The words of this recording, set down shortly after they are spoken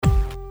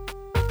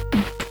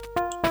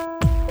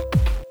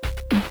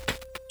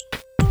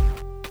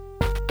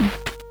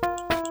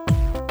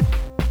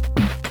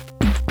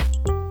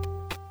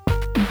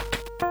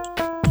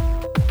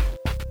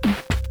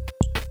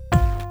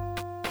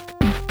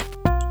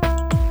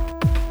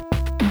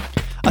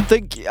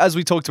think, as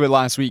we talked about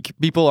last week,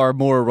 people are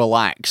more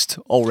relaxed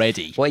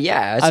already. Well,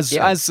 yeah.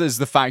 As is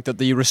the fact that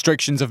the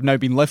restrictions have now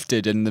been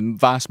lifted in the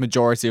vast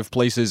majority of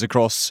places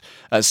across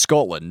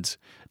Scotland,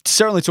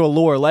 certainly to a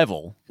lower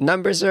level.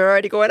 Numbers are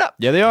already going up.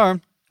 Yeah, they are.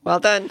 Well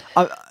done.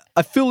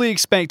 I fully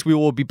expect we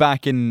will be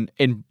back in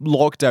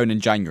lockdown in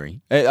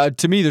January.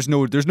 To me, there's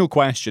no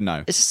question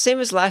now. It's the same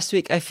as last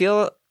week. I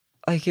feel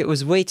like it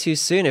was way too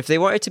soon. If they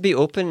wanted to be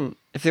open,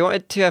 if they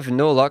wanted to have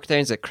no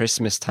lockdowns at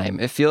Christmas time,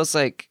 it feels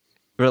like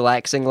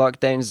relaxing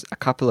lockdowns a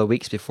couple of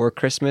weeks before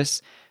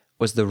Christmas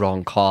was the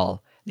wrong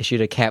call. They should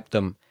have kept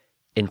them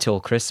until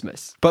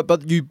Christmas. But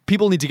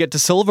people need to get to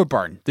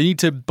Silverburn. They need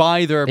to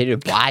buy They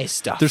need to buy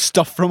stuff. their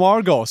stuff from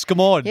Argos. Come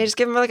on. Yeah, just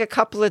give them like a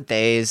couple of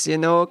days,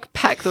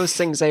 pack those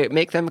things out,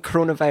 make them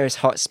coronavirus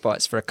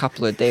hotspots for a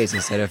couple of days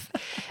instead of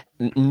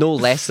no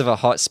less of a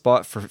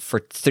hotspot for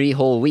 3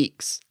 whole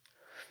weeks.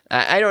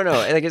 I don't know.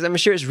 Like, I'm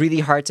sure it's really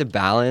hard to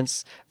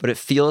balance, but it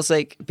feels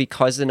like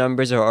because the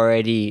numbers are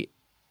already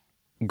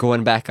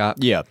going back up,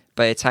 Yeah.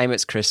 by the time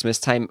it's Christmas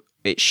time,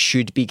 it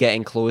should be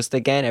getting closed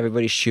again.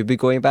 Everybody should be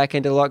going back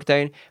into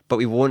lockdown, but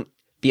we won't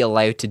be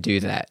allowed to do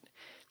that.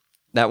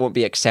 That won't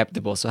be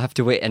acceptable. So I'll have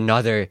to wait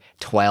another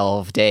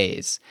 12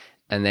 days,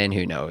 and then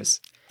who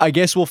knows? I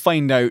guess we'll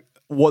find out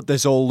what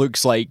this all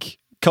looks like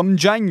come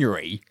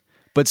January.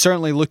 But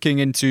certainly looking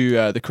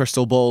into the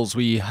crystal balls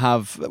we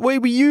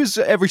use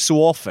every so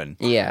often.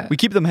 Yeah. We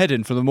keep them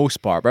hidden for the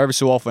most part, but every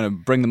so often I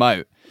bring them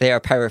out. They are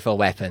powerful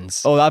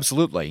weapons. Oh,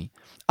 absolutely.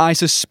 I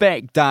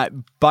suspect that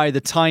by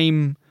the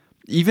time,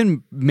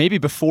 even maybe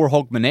before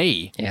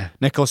Hogmanay, Yeah.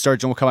 Nicola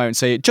Sturgeon will come out and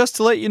say, just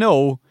to let you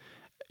know,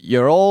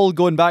 you're all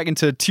going back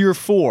into Tier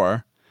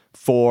 4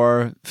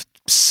 for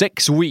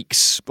 6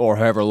 weeks or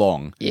however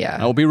long. Yeah.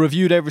 And it'll be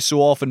reviewed every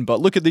so often, but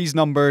look at these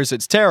numbers,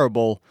 it's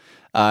terrible.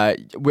 I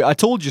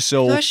told you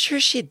so. I'm not sure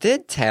she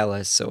did tell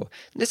us so.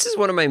 This is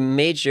one of my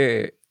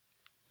major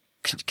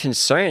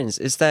concerns,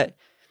 is that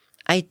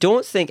I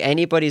don't think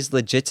anybody's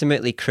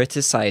legitimately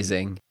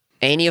criticizing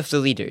any of the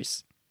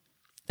leaders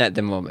at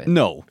the moment.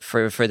 No.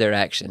 For their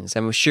actions.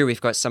 I'm sure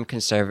we've got some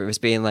conservatives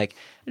being like,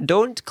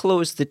 don't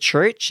close the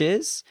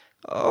churches.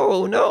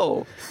 Oh,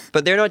 no.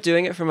 But they're not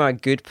doing it from a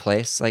good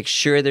place. Like,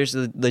 sure, there's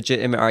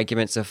legitimate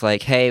arguments of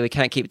like, hey, we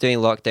can't keep doing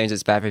lockdowns.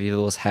 It's bad for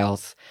people's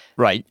health.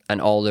 Right. And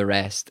all the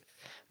rest.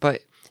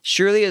 But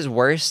surely it's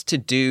worse to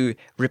do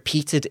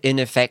repeated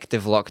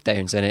ineffective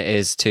lockdowns than it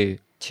is to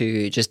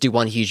just do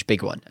one huge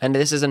big one. And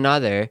this is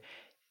another,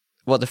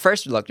 well, the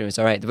first lockdown was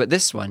all right, but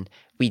this one,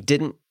 we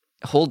didn't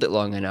hold it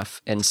long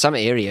enough in some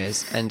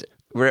areas and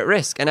we're at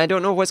risk. And I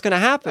don't know what's going to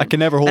happen. I can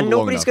never hold it long And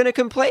nobody's enough. going to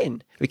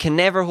complain. We can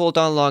never hold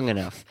on long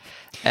enough.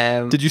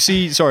 Did you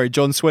see,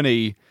 John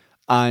Swinney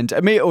and,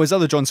 it was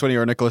either John Swinney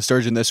or Nicola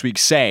Sturgeon this week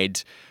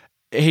said,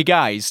 hey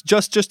guys,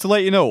 just to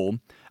let you know,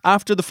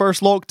 after the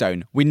first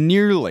lockdown, we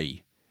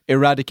nearly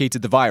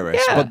eradicated the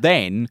virus, Yeah. but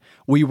then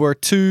we were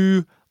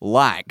too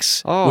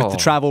lax with the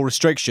travel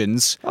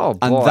restrictions, Oh,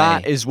 and boy.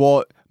 that is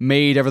what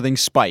made everything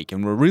spike,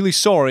 and we're really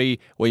sorry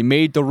we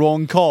made the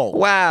wrong call.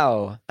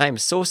 Wow. I'm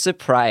so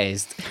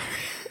surprised.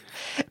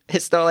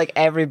 It's not like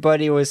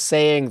everybody was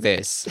saying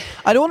this.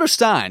 I don't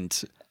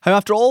understand how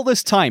after all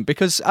this time,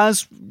 because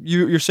as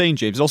you're saying,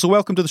 James, also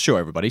welcome to the show,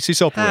 everybody.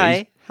 Seesaw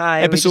Parade.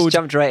 Hi. We just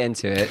jumped right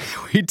into it.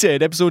 We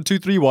did, episode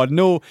 231.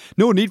 No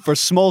need for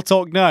small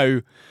talk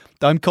now.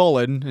 I'm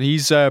Colin, and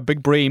he's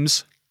Big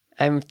Brames.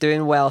 I'm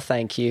doing well,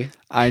 thank you.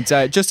 And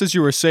just as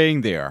you were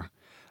saying there,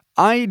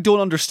 I don't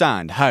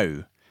understand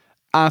how,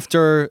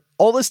 after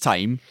all this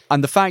time,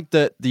 and the fact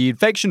that the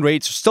infection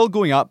rates are still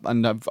going up,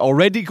 and have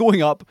already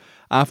going up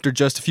after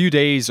just a few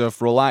days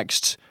of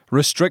relaxed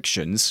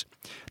restrictions,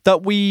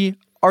 that we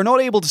are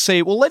not able to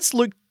say, well, let's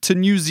look to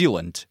New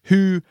Zealand,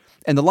 who,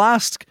 in the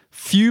last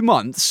few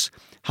months,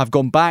 have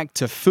gone back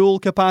to full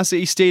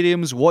capacity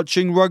stadiums,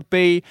 watching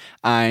rugby,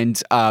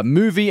 and a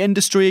movie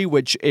industry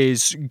which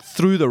is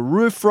through the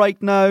roof right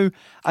now,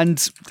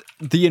 and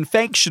the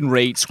infection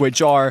rates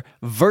which are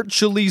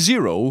virtually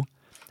zero,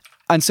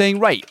 and saying,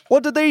 right,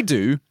 what did they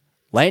do?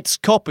 Let's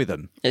copy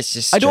them. It's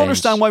just I don't strange.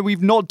 understand why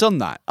we've not done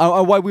that.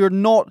 Why we're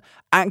not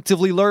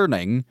actively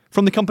learning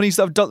from the companies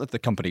that have done the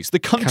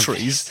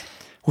countries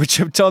which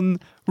have done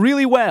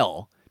really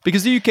well,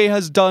 because the UK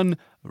has done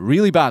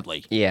really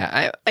badly.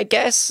 Yeah, I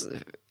guess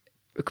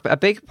a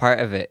big part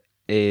of it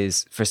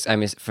is, at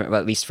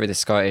least for the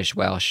Scottish,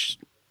 Welsh,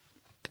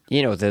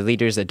 the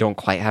leaders that don't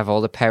quite have all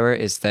the power,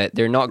 is that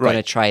they're not going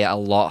to try it a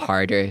lot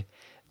harder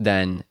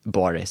than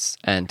Boris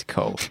and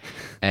co.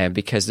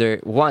 Because they're,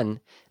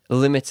 one,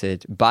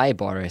 limited by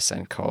Boris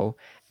and co.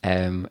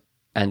 And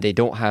they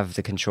don't have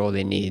the control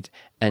they need.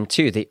 And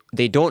two,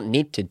 they don't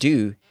need to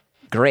do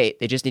great.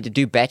 They just need to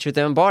do better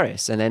than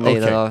Boris, and then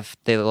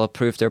they'll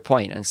prove their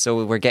point. And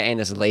so we're getting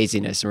this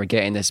laziness, and we're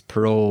getting this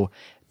pro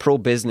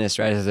business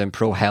rather than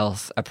pro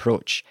health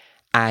approach.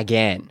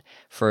 again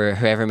for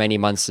however many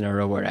months in a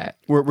row we're at.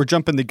 We're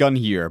jumping the gun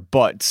here,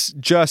 but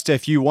just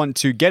if you want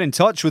to get in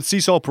touch with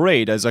Seesaw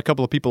Parade, as a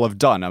couple of people have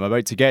done, I'm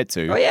about to get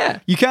to. Oh, yeah.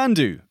 You can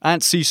do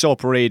at Seesaw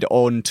Parade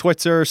on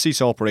Twitter,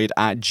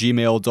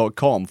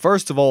 seesawparade@gmail.com.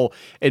 First of all,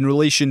 in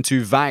relation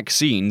to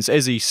vaccines,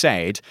 Izzy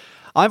said,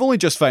 I've only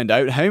just found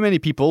out how many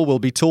people will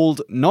be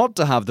told not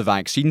to have the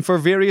vaccine for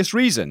various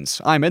reasons.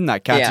 I'm in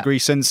that category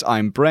since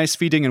I'm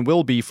breastfeeding and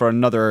will be for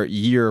another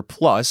year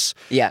plus.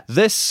 Yeah.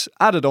 This,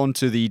 added on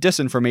to the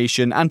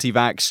disinformation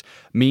anti-vax,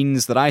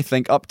 means that I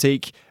think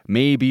uptake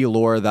may be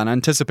lower than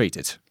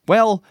anticipated.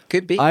 Well,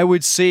 could be. I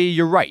would say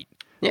you're right.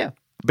 Yeah.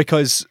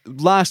 Because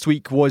last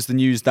week was the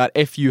news that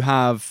if you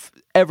have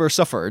ever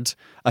suffered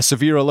a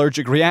severe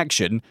allergic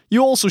reaction,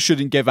 you also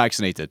shouldn't get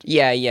vaccinated.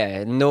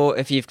 Yeah. No,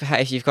 if you've got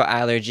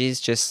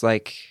allergies, just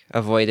like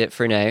avoid it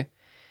for now.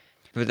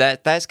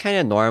 But that's kind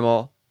of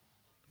normal.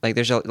 Like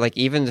there's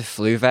even the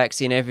flu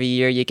vaccine every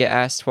year you get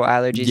asked what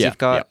allergies you've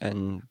got,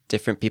 and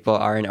different people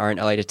aren't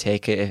allowed to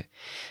take it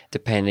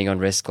depending on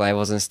risk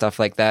levels and stuff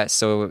like that.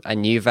 So a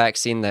new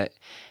vaccine that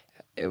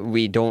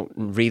we don't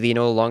really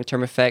know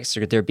long-term effects,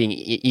 or they're being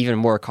even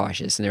more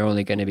cautious, and they're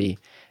only going to be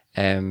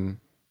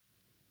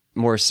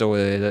more so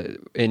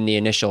in the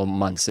initial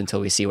months until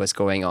we see what's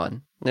going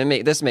on.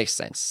 This makes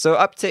sense. So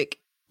uptick,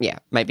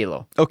 might be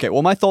low. Okay,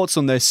 well, my thoughts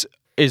on this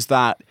is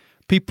that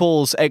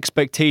people's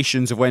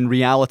expectations of when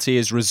reality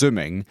is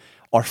resuming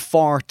are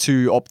far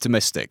too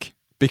optimistic,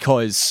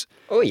 because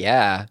oh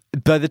yeah,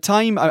 by the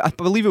time, I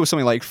believe it was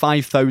something like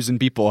 5,000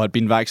 people had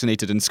been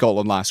vaccinated in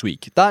Scotland last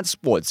week. That's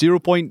what,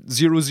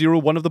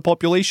 0.001 of the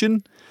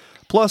population?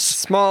 Plus,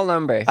 small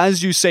number.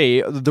 As you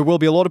say, there will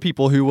be a lot of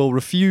people who will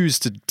refuse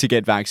to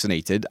get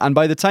vaccinated. And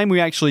by the time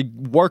we actually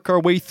work our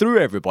way through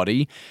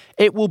everybody,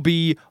 it will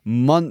be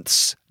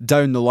months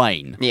down the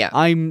line. Yeah.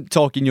 I'm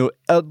talking,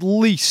 at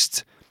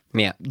least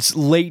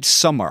late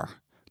summer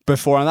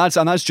before. And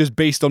that's just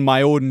based on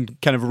my own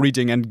kind of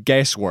reading and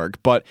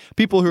guesswork. But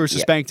people who are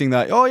suspecting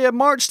that,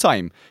 March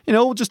time,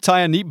 we'll just tie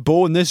a neat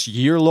bow in this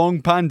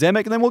year-long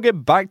pandemic and then we'll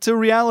get back to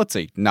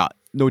reality. Nah.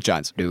 No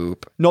chance.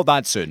 Nope. Not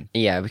that soon.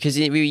 Yeah, because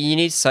you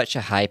need such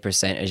a high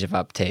percentage of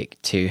uptake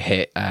to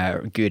hit a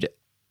good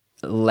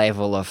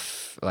level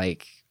of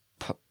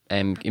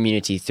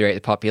immunity throughout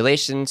the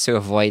population, to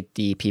avoid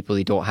the people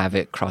who don't have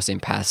it crossing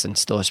paths and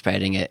still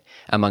spreading it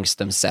amongst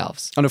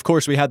themselves. And of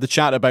course, we had the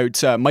chat about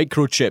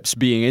microchips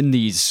being in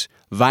these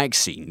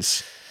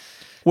vaccines,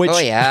 which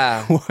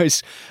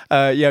was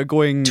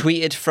going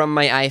tweeted from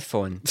my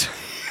iPhone.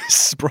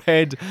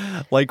 Spread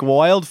like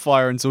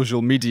wildfire on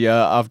social media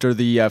after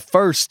the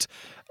first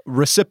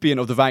recipient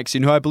of the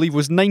vaccine, who I believe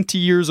was 90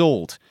 years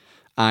old.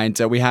 And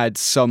we had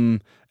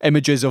some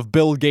images of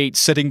Bill Gates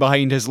sitting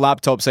behind his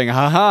laptop saying,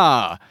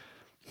 "Ha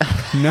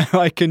now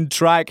I can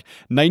track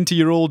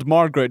 90-year-old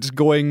Margaret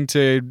going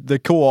to the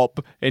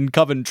co-op in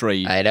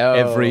Coventry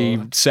every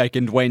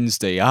second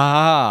Wednesday.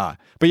 Ah."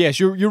 But yes,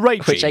 you're right,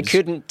 James. Which I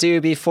couldn't do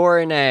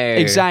before now.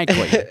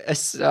 Exactly.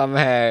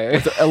 Somehow.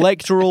 With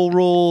electoral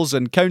rolls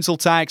and council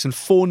tax and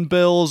phone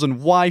bills and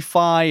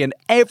Wi-Fi and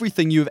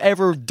everything you've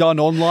ever done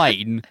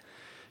online.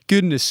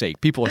 Goodness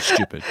sake, people are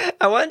stupid.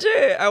 I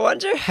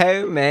wonder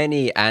how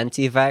many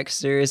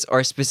anti-vaxxers,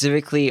 or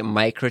specifically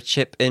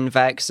microchip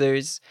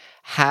invaxxers,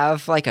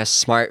 have like a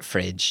smart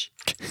fridge.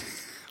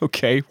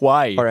 Okay,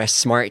 why? Or a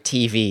smart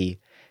TV.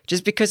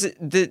 Just because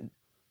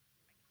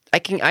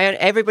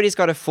everybody's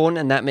got a phone,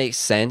 and that makes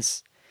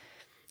sense.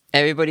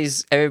 Everybody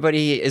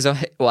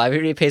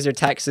pays their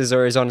taxes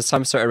or is on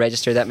some sort of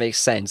register, that makes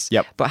sense.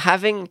 Yep. But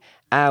having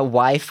a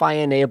Wi-Fi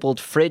enabled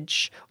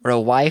fridge or a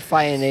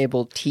Wi-Fi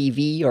enabled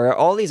TV or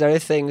all these other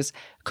things,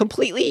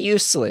 completely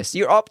useless.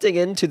 You're opting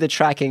into the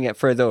tracking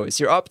for those.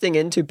 You're opting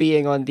into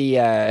being on the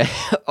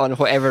on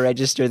whatever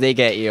register they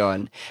get you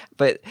on.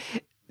 But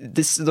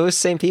those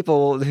same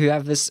people who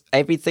have this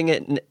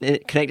everything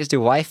connected to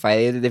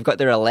Wi-Fi, they've got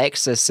their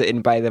Alexa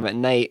sitting by them at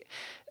night.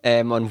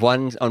 On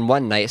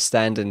one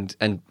nightstand and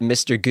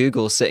Mr.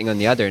 Google sitting on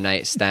the other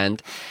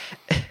nightstand.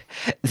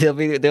 They'll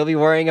be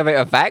worrying about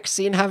a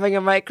vaccine having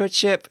a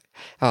microchip.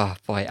 Oh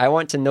boy, I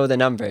want to know the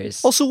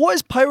numbers. Also, what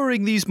is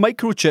powering these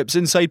microchips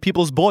inside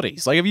people's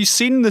bodies? Like, have you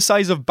seen the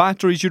size of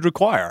batteries you'd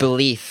require?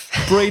 Belief.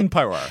 Brain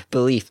power.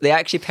 Belief. They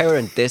actually power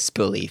on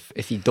disbelief.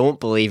 If you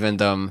don't believe in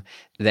them,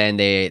 then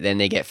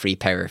they get free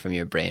power from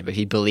your brain. But if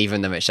you believe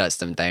in them, it shuts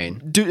them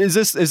down. Is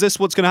this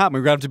what's going to happen? We're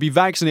going to have to be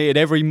vaccinated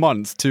every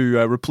month to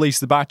replace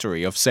the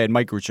battery of said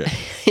microchip.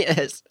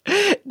 Yes.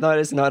 No,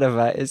 it's not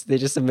they're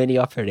just a mini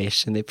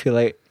operation. They pull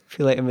out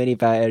a mini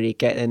battery,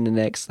 get in the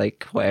next,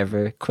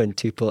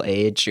 quintuple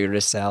age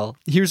Duracell.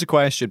 Here's a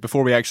question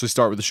before we actually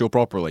start with the show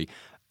properly.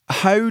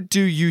 How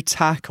do you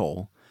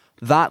tackle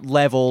that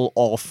level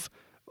of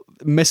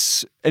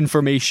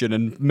misinformation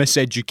and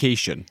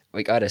miseducation?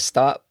 We got to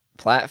stop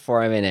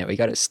platforming it. We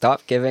got to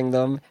stop giving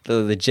them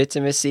the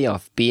legitimacy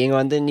of being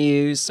on the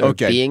news or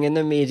being in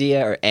the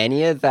media or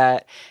any of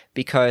that,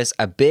 because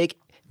a big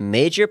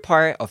major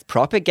part of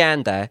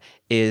propaganda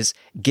is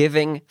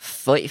giving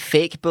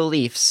fake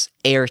beliefs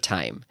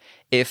airtime.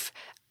 If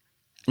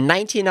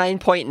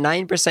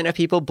 99.9% of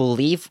people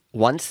believe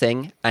one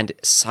thing, and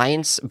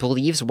science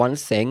believes one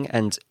thing,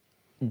 and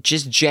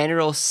just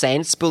general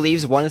sense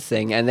believes one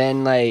thing, and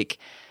then like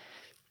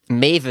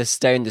Mavis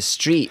down the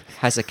street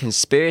has a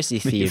conspiracy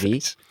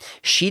theory.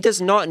 She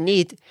does not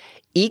need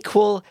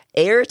equal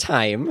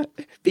airtime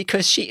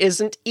because she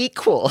isn't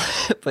equal.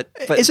 but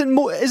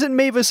isn't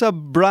Mavis a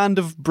brand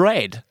of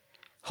bread?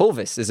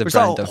 Hovis is a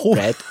brand of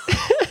bread.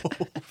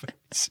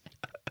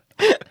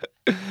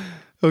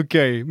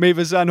 Okay,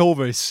 Mavis and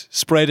Hovis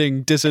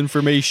spreading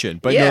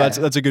disinformation, but no,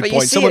 that's a good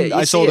point.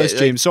 I saw this,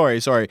 James. Sorry.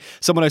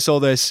 Someone I saw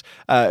this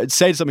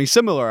said something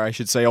similar, I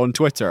should say, on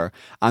Twitter,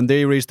 and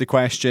they raised the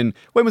question: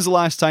 when was the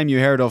last time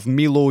you heard of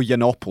Milo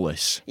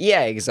Yiannopoulos?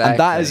 Yeah, exactly. And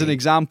that is an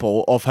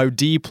example of how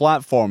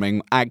deplatforming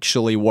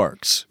actually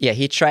works. Yeah,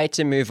 he tried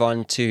to move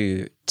on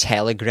to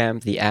Telegram,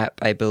 the app,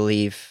 I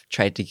believe,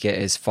 tried to get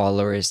his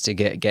followers to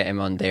get him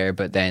on there,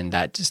 but then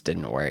that just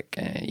didn't work,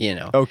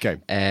 Okay.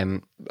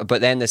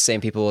 But then the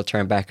same people will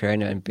turn back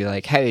around and be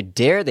like, how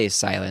dare they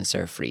silence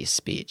our free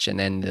speech? And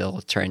then they'll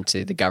turn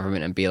to the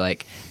government and be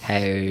like, how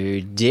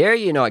dare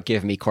you not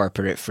give me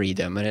corporate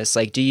freedom? And it's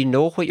like, do you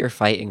know what you're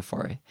fighting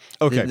for?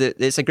 Okay.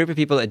 It's a group of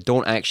people that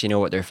don't actually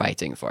know what they're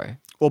fighting for.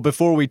 Well,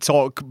 before we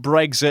talk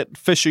Brexit,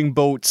 fishing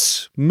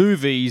boats,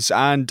 movies,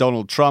 and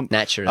Donald Trump,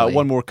 naturally,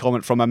 one more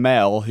comment from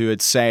Amel, who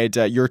had said,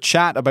 your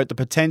chat about the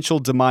potential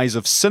demise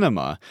of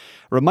cinema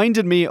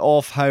reminded me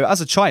of how,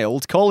 as a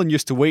child, Colin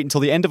used to wait until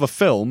the end of a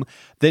film,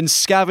 then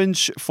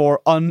scavenge for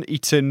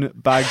uneaten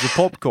bags of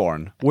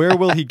popcorn. Where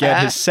will he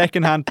get his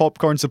second-hand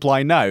popcorn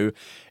supply now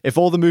if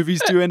all the movies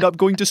do end up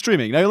going to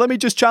streaming? Now, let me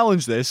just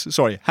challenge this.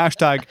 Sorry,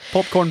 hashtag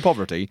popcorn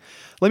poverty.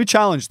 Let me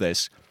challenge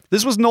this.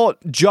 This was not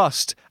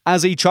just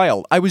as a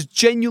child. I was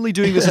genuinely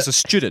doing this as a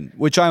student,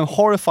 which I am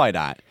horrified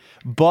at.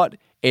 But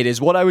it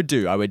is what I would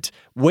do. I would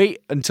wait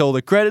until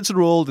the credits had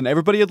rolled and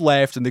everybody had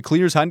left and the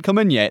cleaners hadn't come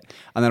in yet.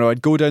 And then I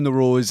would go down the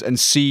rows and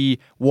see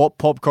what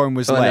popcorn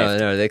was left.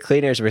 No. The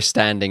cleaners were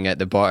standing at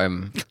the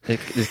bottom. The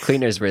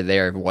cleaners were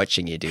there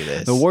watching you do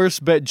this. The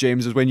worst bit,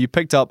 James, is when you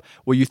picked up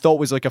what you thought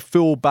was like a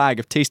full bag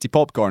of tasty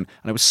popcorn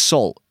and it was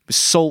salt. It was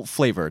salt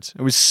flavored.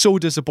 It was so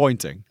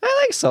disappointing.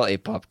 I like salty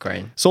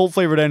popcorn. Salt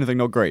flavored anything,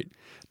 not great.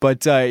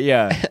 But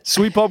yeah,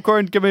 sweet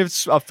popcorn, give me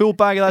a full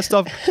bag of that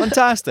stuff.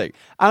 Fantastic.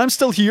 And I'm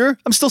still here.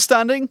 I'm still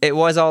standing. It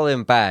was all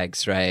in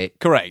bags, right?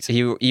 Correct.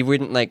 You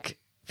wouldn't like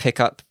pick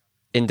up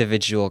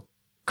individual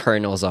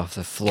kernels off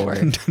the floor.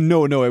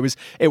 No.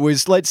 It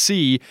was let's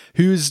see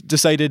who's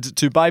decided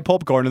to buy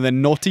popcorn and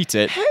then not eat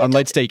it, and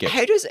let's take it.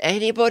 How does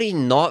anybody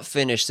not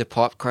finish the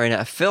popcorn at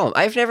a film?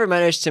 I've never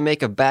managed to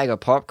make a bag of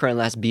popcorn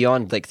last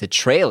beyond like the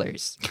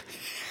trailers.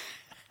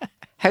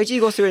 How do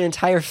you go through an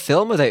entire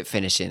film without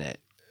finishing it?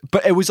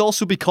 But it was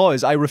also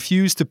because I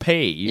refused to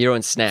pay your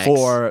own snacks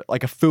for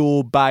like a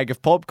full bag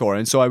of popcorn.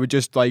 And so I would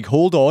just like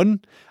hold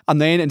on.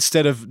 And then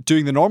instead of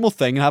doing the normal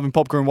thing and having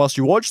popcorn whilst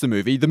you watch the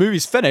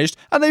movie's finished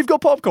and they've got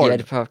popcorn. You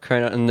had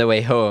popcorn on the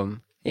way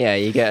home. Yeah,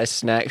 you get a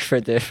snack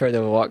for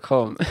the walk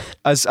home.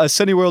 As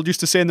Cineworld used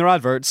to say in their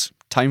adverts,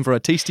 time for a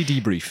tasty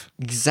debrief.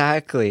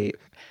 Exactly.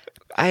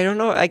 I don't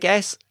know. I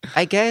guess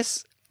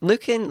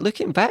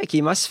looking back,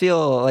 you must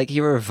feel like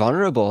you were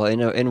vulnerable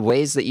in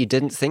ways that you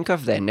didn't think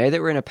of then. Now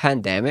that we're in a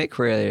pandemic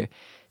where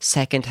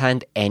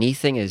secondhand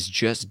anything is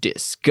just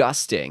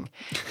disgusting,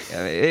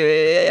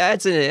 it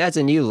adds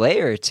a new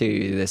layer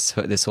to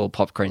this whole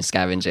popcorn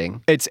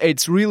scavenging.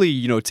 It's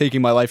really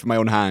taking my life in my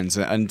own hands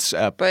and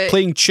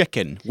playing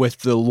chicken with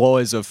the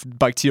laws of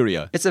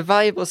bacteria. It's a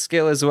valuable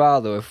skill as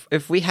well, though.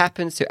 If we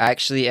happen to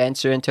actually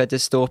enter into a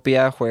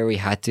dystopia where we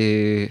had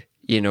to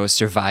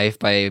survive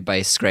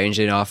by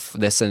scrounging off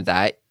this and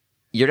that,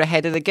 you're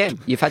ahead of the game.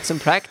 You've had some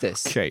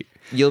practice. Okay.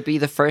 You'll be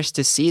the first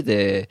to see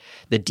the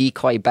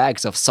decoy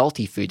bags of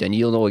salty food, and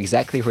you'll know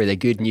exactly where the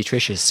good,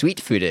 nutritious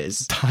sweet food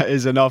is. That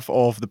is enough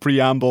of the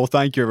preamble.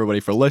 Thank you, everybody,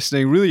 for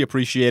listening. Really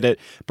appreciate it,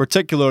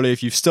 particularly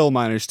if you've still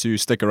managed to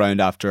stick around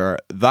after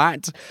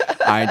that.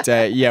 And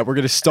we're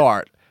going to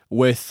start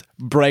with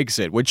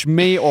Brexit, which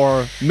may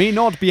or may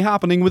not be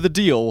happening with a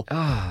deal.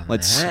 Oh,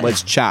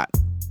 let's chat.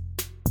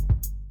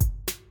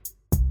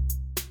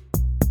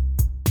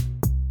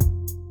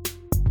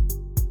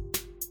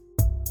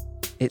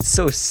 It's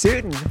so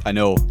soon. I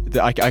know.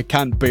 I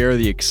can't bear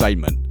the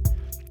excitement.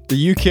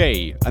 The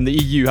UK and the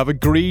EU have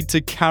agreed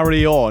to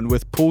carry on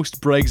with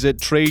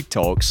post-Brexit trade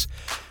talks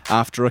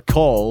after a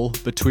call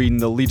between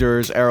the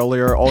leaders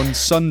earlier on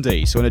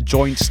Sunday. So in a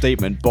joint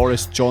statement,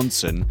 Boris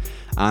Johnson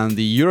and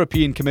the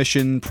European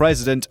Commission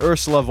President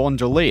Ursula von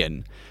der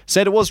Leyen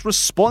said it was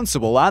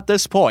responsible at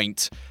this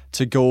point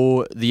to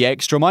go the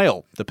extra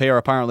mile. The pair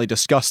apparently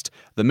discussed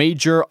the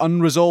major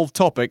unresolved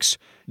topics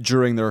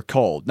during their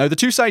call. Now, the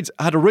two sides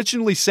had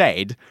originally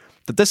said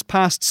that this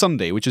past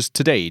Sunday, which is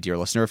today, dear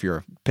listener, if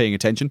you're paying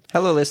attention.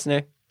 Hello,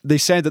 listener. They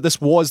said that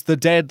this was the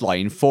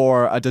deadline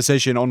for a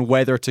decision on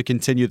whether to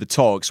continue the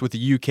talks, with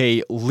the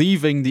UK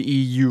leaving the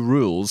EU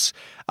rules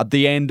at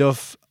the end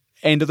of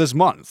this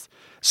month.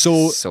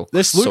 So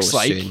this looks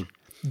like soon.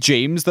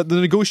 James, that the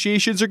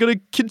negotiations are going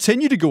to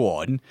continue to go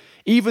on,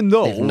 even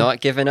though They've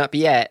not given up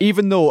yet.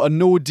 Even though a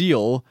no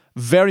deal,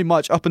 very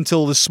much up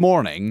until this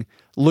morning,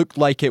 looked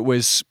like it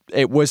was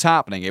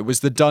happening. It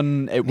was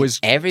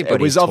Everybody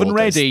it was told oven us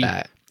ready.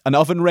 that. An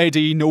oven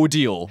ready no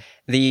deal.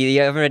 The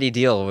oven ready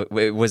deal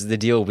was the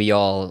deal we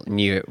all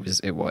knew it was.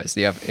 It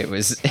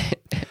was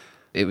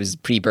it was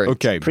pre-burnt.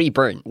 Okay,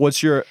 pre-burnt.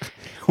 What's your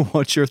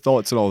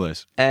thoughts on all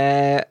this?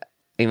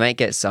 We might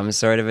get some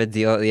sort of a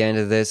deal at the end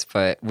of this,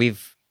 but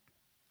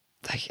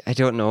I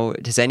don't know.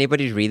 Does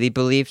anybody really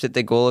believe that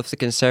the goal of the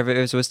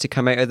Conservatives was to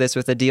come out of this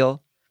with a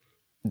deal?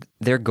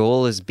 Their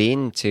goal has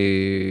been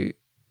to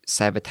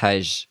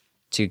sabotage,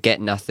 to get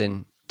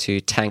nothing,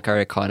 to tank our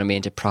economy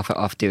and to profit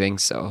off doing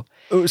so.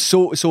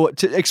 So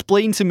to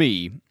explain to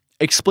me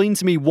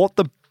what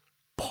the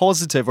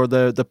positive or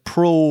the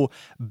pro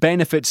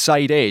benefit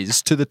side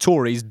is to the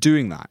Tories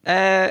doing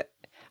that.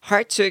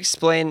 Hard to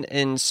explain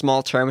in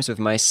small terms with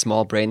my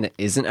small brain that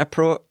isn't a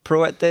pro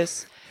at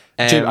this.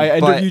 Jim,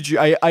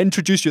 I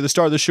introduced you at the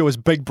start of the show as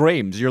Big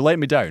Brains. You're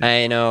letting me down.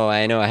 I know.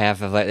 I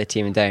have let the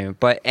team down.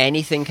 But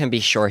anything can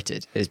be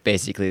shorted is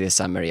basically the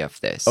summary of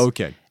this.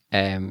 Okay.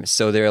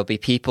 So there will be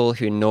people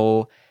who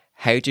know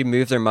how to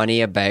move their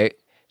money about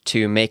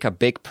to make a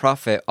big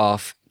profit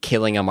off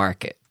killing a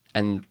market.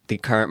 And the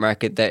current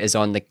market that is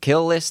on the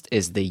kill list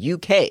is the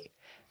UK.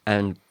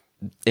 And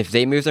if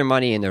they move their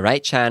money in the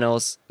right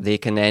channels, they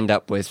can end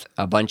up with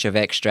a bunch of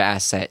extra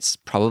assets,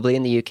 probably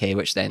in the UK,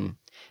 which then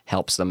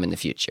helps them in the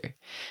future.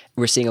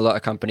 We're seeing a lot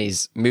of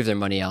companies move their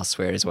money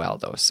elsewhere as well,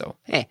 though. So,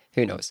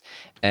 who knows?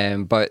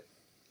 But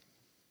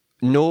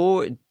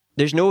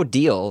there's no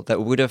deal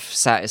that would have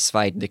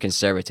satisfied the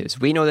Conservatives.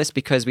 We know this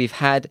because we've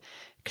had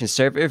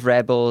Conservative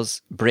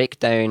rebels break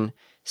down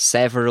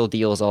several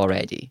deals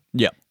already.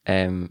 Yeah.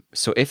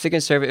 So if the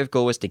Conservative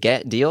goal was to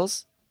get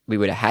deals, we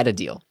would have had a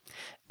deal.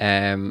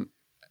 That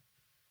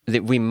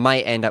we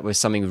might end up with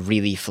something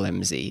really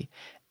flimsy,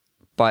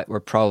 but we're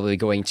probably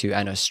going to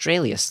an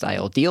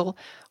Australia-style deal,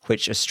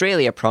 which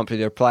Australia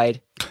promptly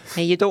replied,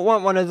 "Hey, you don't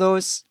want one of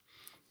those?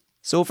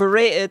 It's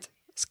overrated."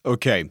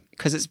 Okay.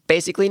 Because it's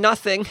basically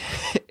nothing.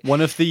 One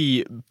of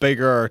the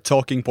bigger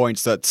talking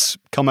points that's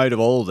come out of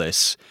all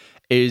this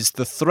is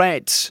the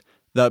threat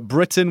that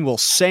Britain will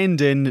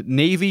send in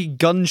Navy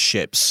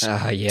gunships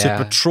to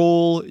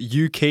patrol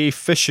UK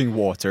fishing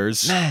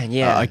waters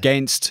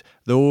against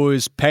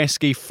those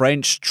pesky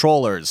French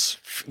trawlers.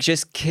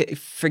 Just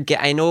forget.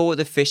 I know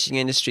the fishing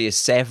industry is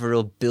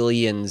several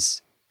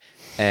billions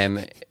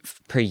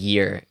per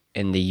year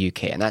in the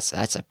UK, and that's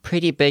a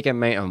pretty big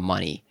amount of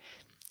money.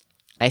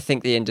 I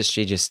think the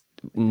industry just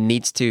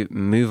needs to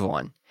move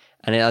on,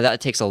 and that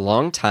takes a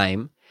long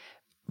time.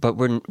 But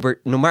we're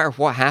no matter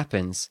what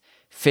happens,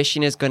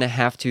 fishing is going to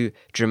have to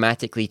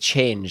dramatically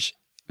change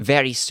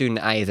very soon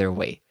either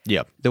way.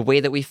 Yeah. The way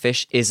that we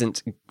fish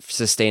isn't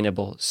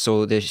sustainable,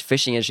 so the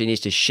fishing industry needs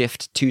to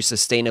shift to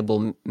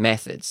sustainable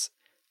methods.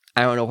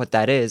 I don't know what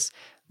that is,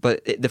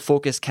 but the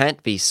focus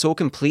can't be so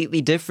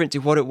completely different to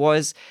what it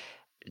was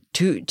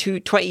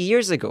 20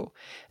 years ago.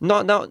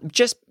 Not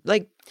just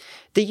like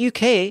the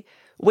UK,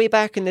 way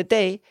back in the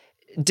day,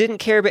 didn't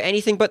care about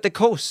anything but the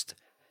coast.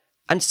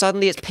 And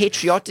suddenly it's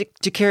patriotic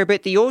to care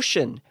about the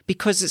ocean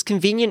because it's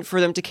convenient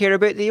for them to care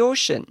about the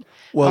ocean.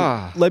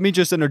 Well, let me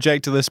just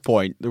interject to this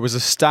point. There was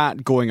a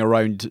stat going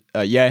around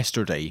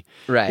yesterday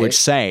which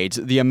said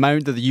the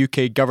amount that the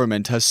UK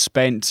government has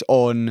spent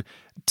on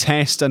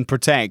test and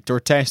protect or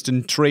test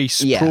and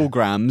trace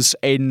programs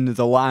in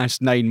the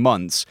last 9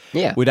 months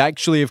would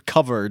actually have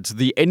covered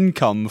the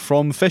income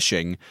from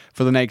fishing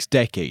for the next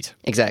decade.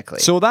 Exactly.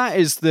 So that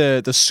is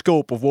the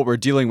scope of what we're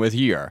dealing with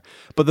here.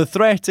 But the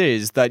threat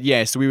is that,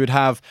 yes, we would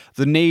have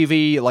the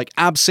Navy like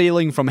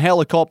abseiling from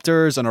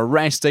helicopters and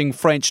arresting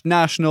French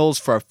nationals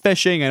for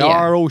fishing in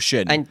our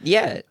ocean. And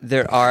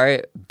there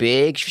are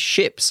big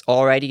ships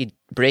already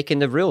breaking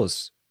the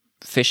rules.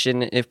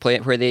 Fishing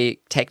where they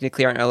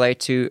technically aren't allowed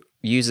to,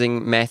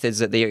 using methods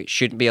that they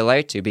shouldn't be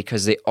allowed to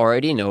because they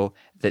already know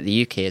that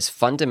the UK is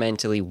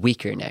fundamentally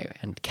weaker now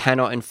and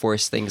cannot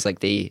enforce things like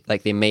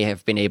they may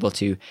have been able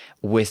to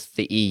with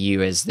the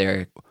EU as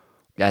their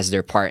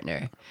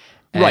partner.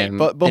 Right,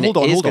 but hold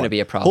on. It's going to be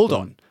a problem. Hold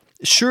on.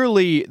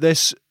 Surely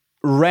this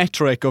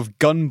rhetoric of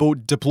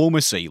gunboat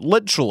diplomacy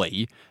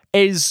literally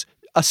is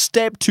a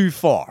step too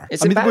far.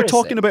 It's embarrassing. We're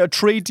talking about a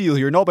trade deal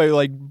here, not about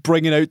like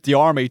bringing out the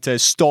army to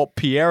stop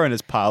Pierre and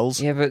his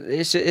pals. Yeah, but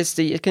it's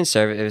the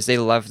Conservatives. They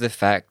love the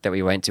fact that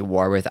we went to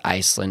war with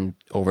Iceland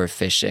over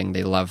fishing.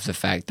 They love the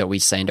fact that we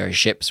send our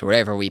ships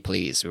wherever we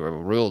please. We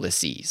rule the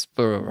seas.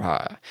 They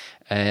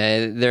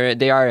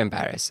are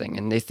embarrassing,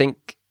 and they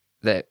think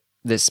that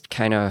this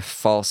kind of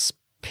false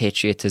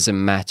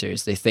patriotism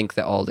matters. They think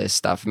that all this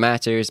stuff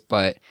matters,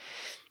 but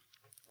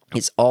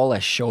it's all a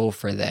show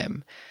for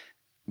them.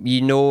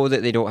 You know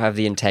that they don't have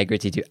the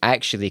integrity to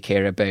actually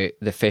care about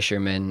the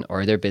fishermen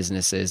or their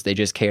businesses. They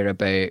just care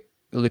about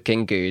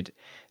looking good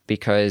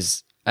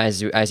because,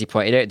 as you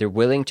pointed out, they're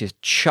willing to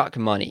chuck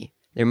money.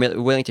 They're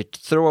willing to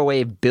throw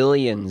away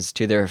billions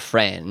to their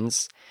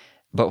friends.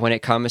 But when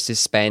it comes to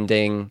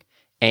spending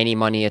any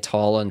money at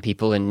all on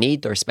people in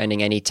need or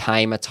spending any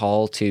time at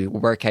all to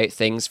work out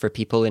things for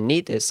people in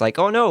need. It's like,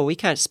 oh no, we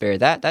can't spare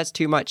that. That's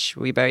too much.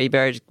 We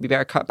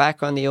better cut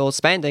back on the old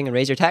spending and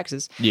raise your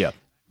taxes. Yeah.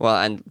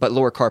 Well, but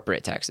lower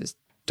corporate taxes.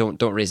 Don't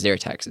raise their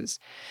taxes.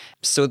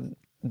 So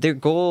their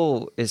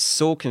goal is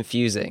so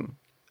confusing.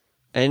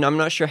 And I'm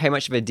not sure how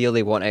much of a deal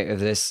they want out of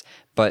this,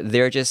 but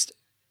they're just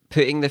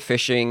putting the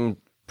fishing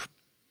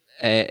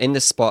in the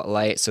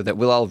spotlight so that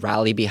we'll all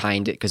rally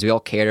behind it because we all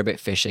care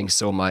about fishing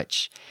so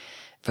much.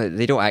 But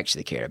they don't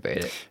actually care about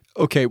it.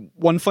 Okay,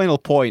 one final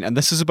point, and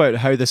this is about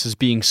how this is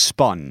being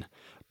spun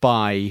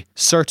by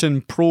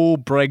certain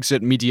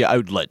pro-Brexit media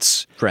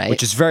outlets, Right.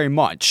 which is very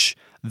much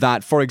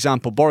that, for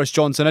example, Boris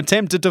Johnson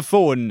attempted to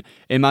phone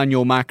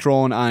Emmanuel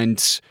Macron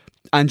and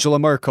Angela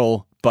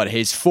Merkel, but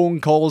his phone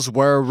calls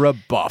were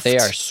rebuffed. They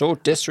are so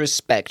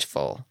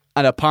disrespectful.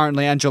 And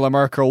apparently Angela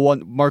Merkel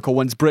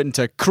wants Britain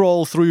to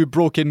crawl through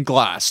broken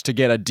glass to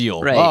get a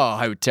deal. Right. Oh,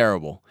 how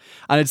terrible.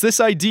 And it's this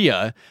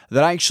idea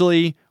that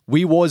actually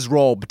we was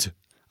robbed,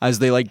 as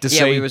they like to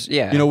say.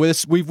 You know,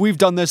 we've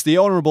done this the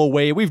honourable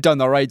way, we've done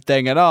the right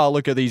thing, and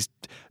look at these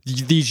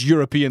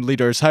European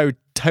leaders, how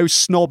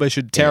snobbish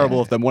and terrible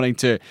of them wanting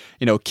to,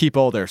 keep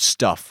all their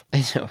stuff.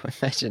 I know,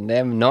 imagine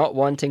them not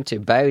wanting to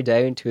bow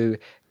down to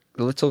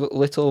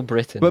little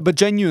Britain. But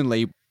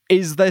genuinely,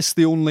 is this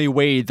the only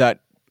way that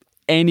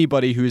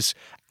anybody who's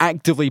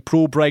actively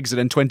pro-Brexit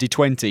in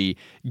 2020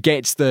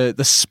 gets the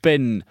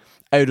spin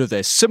out of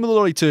this?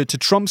 Similarly to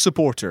Trump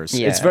supporters,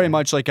 it's very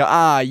much like,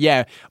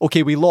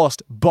 okay, we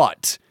lost,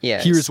 but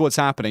here's what's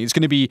happening. It's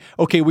going to be,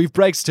 okay, we've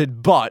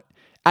Brexited, but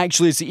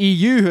actually it's the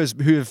EU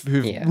who've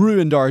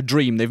ruined our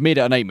dream. They've made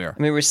it a nightmare.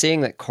 I mean, we're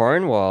seeing that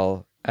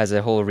Cornwall as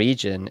a whole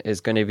region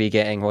is going to be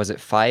getting,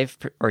 5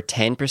 or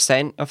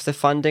 10% of the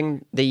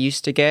funding they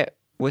used to get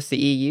with the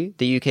EU.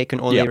 The UK can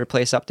only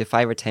replace up to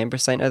 5 or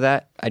 10% of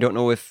that. I don't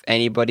know if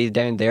anybody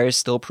down there is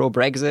still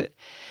pro-Brexit.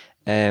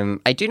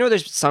 I do know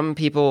there's some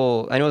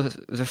people, I know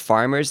the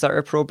farmers that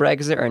are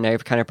pro-Brexit are now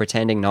kind of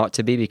pretending not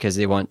to be because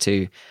they want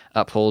to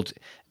uphold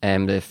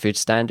the food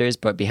standards,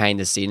 but behind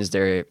the scenes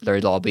they're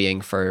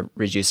lobbying for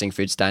reducing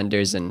food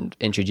standards and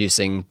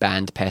introducing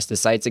banned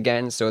pesticides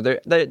again. So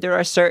there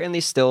are certainly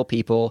still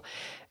people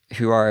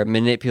who are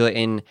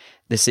manipulating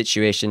the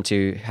situation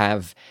to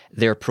have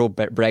their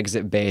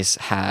pro-Brexit base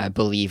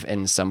believe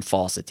in some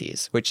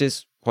falsities, which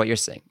is what you're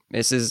saying.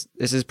 This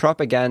is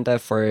propaganda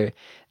for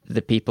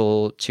the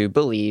people to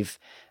believe,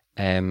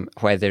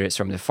 whether it's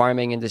from the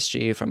farming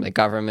industry, from the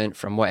government,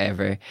 from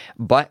whatever.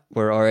 But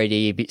we're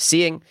already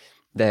seeing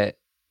that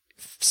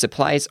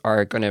supplies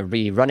are going to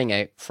be running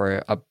out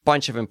for a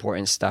bunch of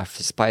important stuff.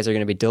 Supplies are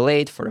going to be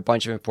delayed for a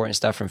bunch of important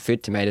stuff, from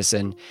food to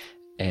medicine,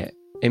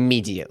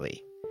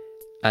 immediately.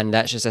 And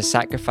that's just a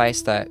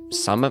sacrifice that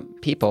some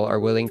people are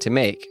willing to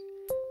make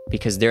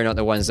because they're not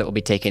the ones that will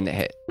be taking the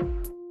hit.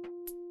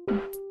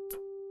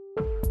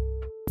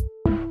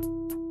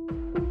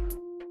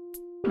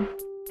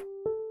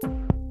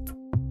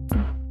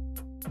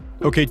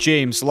 Okay,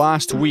 James,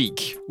 last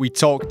week we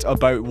talked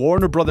about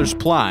Warner Brothers'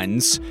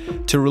 plans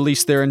to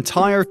release their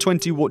entire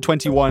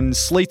 2021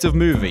 slate of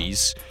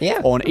movies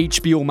on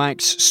HBO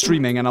Max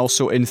streaming and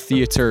also in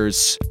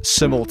theatres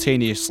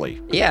simultaneously.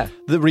 Yeah.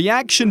 The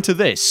reaction to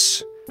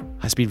this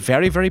has been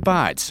very, very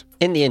bad.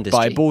 In the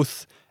industry. By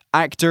both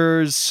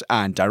actors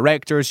and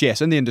directors.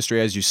 Yes, in the industry,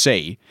 as you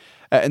say.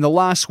 In the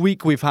last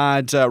week, we've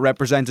had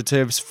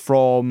representatives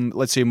from,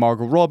 let's say,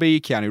 Margot Robbie,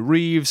 Keanu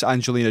Reeves,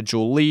 Angelina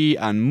Jolie,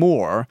 and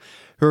more,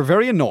 who are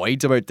very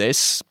annoyed about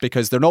this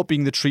because they're not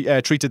being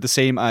treated the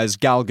same as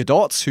Gal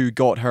Gadot, who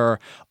got her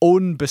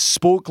own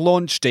bespoke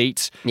launch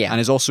date and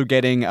is also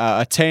getting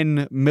a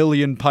 £10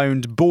 million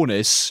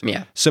bonus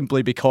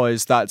simply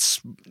because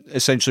that's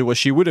essentially what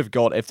she would have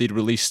got if they'd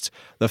released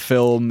the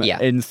film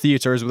in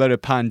theatres without a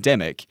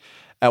pandemic.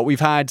 We've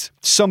had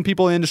some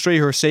people in the industry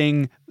who are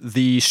saying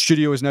the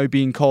studio is now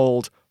being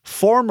called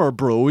Former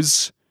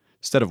Bros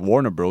instead of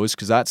Warner Bros,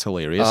 because that's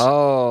hilarious.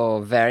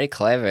 Oh, very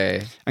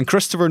clever. And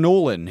Christopher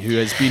Nolan, who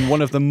has been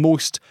one of the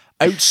most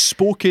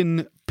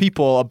outspoken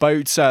people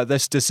about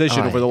this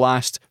decision over the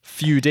last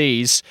few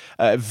days,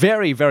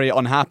 very, very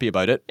unhappy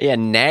about it. Yeah,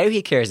 now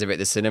he cares about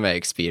the cinema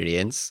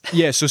experience.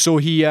 Yeah, so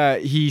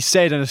he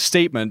said in a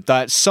statement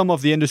that some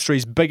of the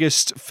industry's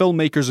biggest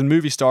filmmakers and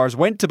movie stars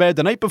went to bed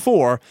the night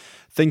before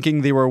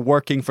thinking they were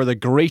working for the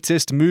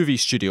greatest movie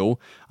studio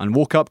and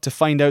woke up to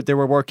find out they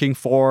were working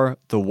for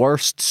the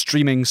worst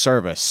streaming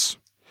service.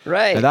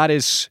 Right. Now that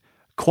is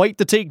quite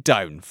the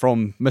takedown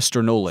from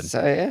Mr. Nolan.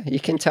 So yeah, you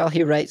can tell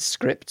he writes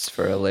scripts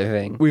for a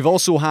living. We've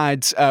also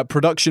had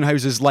production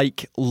houses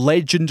like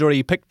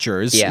Legendary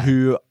Pictures,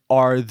 who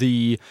are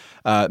the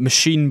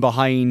machine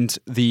behind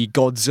the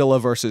Godzilla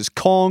vs.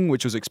 Kong,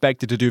 which was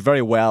expected to do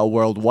very well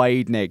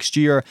worldwide next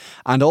year,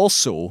 and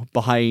also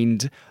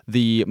behind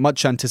the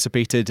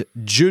much-anticipated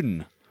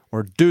Dune,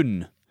 or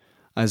Dune,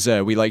 as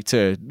we like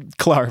to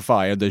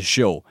clarify on this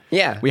show.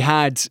 Yeah. We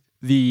had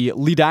the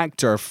lead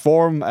actor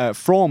from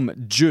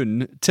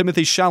Dune,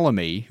 Timothée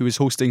Chalamet, who is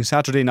hosting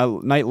Saturday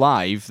Night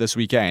Live this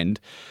weekend,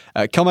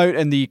 come out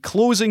in the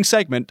closing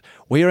segment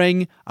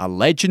wearing a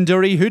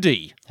legendary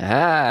hoodie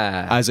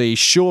as a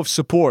show of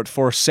support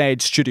for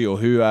said studio,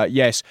 who,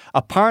 yes,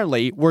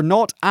 apparently were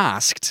not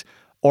asked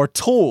or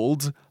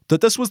told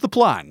that this was the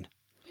plan.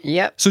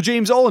 Yep. So,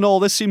 James, all in all,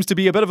 this seems to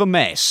be a bit of a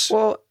mess.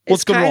 Well, What's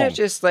it's gone kind wrong? of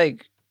just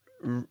like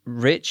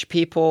rich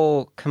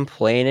people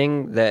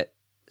complaining that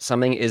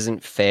something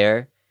isn't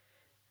fair,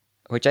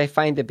 which I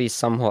find to be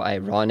somewhat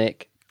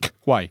ironic.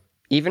 Why?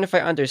 Even if I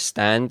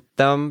understand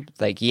them,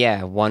 like,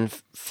 yeah, one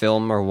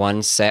film or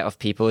one set of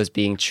people is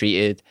being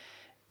treated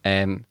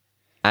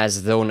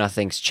as though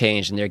nothing's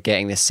changed and they're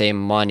getting the same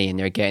money and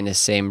they're getting the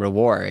same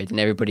reward, and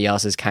everybody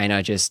else is kind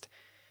of just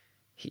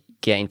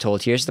getting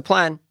told, here's the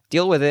plan,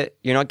 deal with it.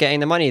 You're not getting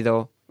the money,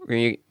 though.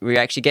 We're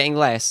actually getting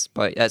less,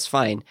 but that's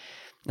fine.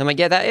 I'm like,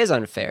 yeah, that is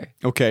unfair.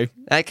 Okay.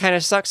 That kind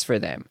of sucks for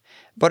them.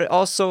 But it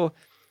also,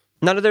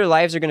 none of their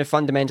lives are going to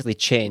fundamentally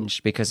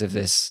change because of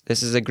this.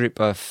 This is a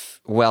group of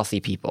wealthy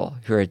people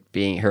who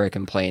are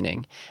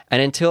complaining.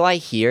 And until I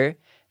hear,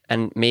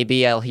 and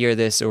maybe I'll hear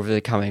this over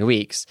the coming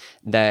weeks,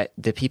 that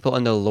the people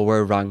in the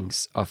lower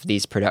rungs of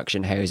these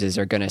production houses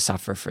are going to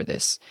suffer for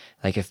this.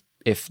 Like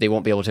if they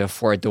won't be able to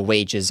afford the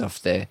wages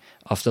of the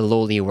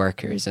lowly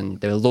workers,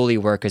 and the lowly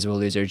workers will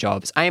lose their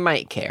jobs, I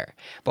might care.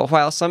 But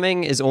while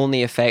something is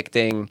only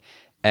affecting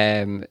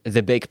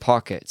the big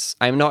pockets,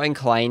 I'm not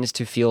inclined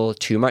to feel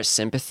too much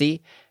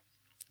sympathy.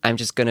 I'm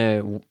just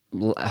gonna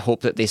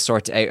hope that they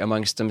sort it out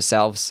amongst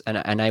themselves,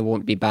 and I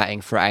won't be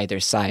batting for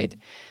either side.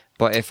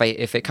 But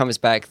if it comes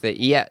back that,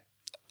 yeah,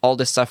 all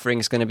the suffering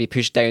is going to be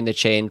pushed down the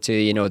chain to,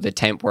 you know, the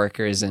temp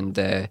workers and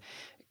the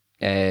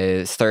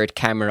third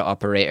camera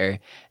operator,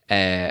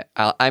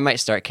 I might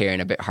start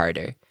caring a bit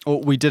harder. Oh,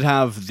 we did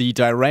have the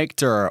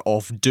director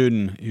of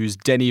Dune, who's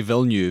Denis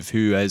Villeneuve,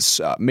 who has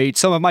made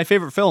some of my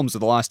favourite films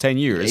of the last 10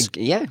 years.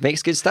 Yeah,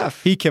 makes good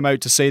stuff. He came out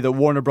to say that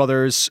Warner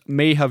Brothers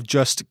may have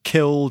just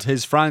killed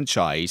his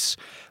franchise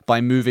by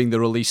moving the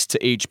release to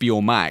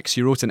HBO Max.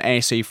 He wrote an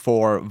essay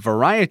for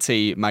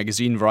Variety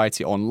magazine,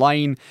 Variety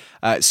Online,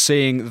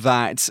 saying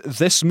that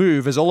this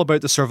move is all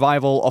about the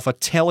survival of a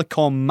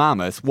telecom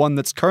mammoth, one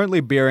that's currently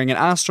bearing an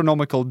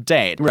astronomical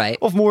debt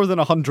of more than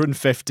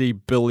 $150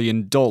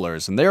 billion.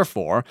 And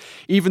therefore,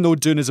 even though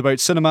Dune is about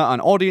cinema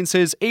and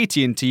audiences,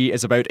 AT&T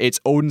is about its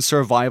own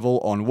survival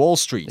on Wall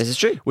Street. This is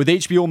true. With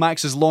HBO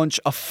Max's launch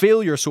a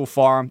failure so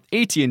far,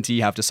 AT&T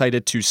have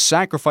decided to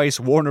sacrifice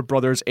Warner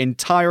Brothers'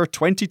 entire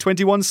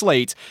 2021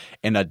 slate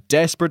in a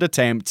desperate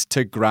attempt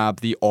to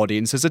grab the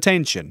audience's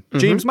attention. Mm-hmm.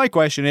 James, my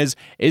question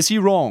is he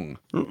wrong?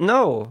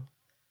 No,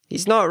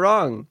 he's not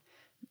wrong.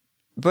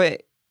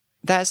 But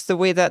that's the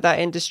way that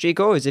industry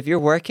goes. If you're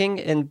working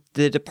in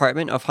the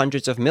department of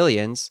hundreds of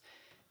millions,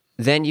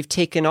 then you've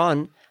taken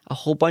on a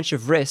whole bunch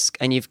of risk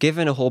and you've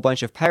given a whole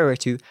bunch of power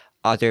to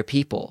other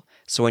people.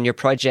 So when your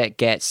project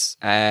gets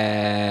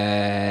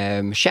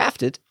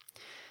shafted,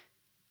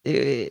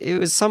 it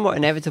was somewhat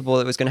inevitable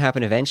it was going to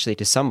happen eventually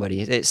to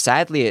somebody.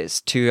 Sadly, it's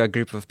to a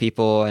group of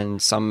people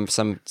and some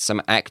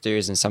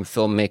actors and some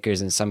filmmakers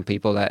and some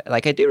people that,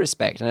 like, I do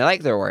respect and I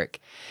like their work.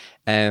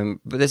 But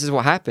this is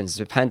what happens.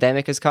 The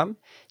pandemic has come.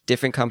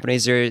 Different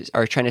companies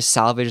are trying to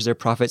salvage their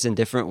profits in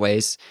different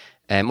ways.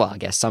 Well, I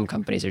guess some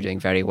companies are doing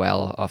very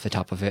well off the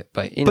top of it,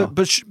 but you know.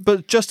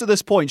 But just at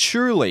this point,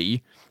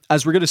 surely,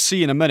 as we're going to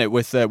see in a minute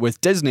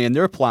with Disney and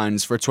their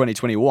plans for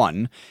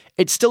 2021,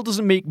 it still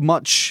doesn't make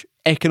much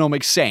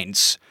economic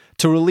sense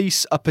to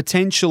release a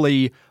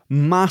potentially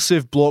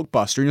massive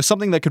blockbuster, you know,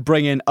 something that could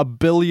bring in $1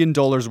 billion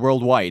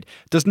worldwide.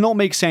 Does not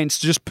make sense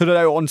to just put it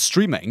out on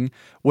streaming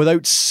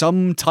without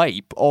some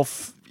type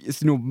of, you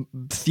know,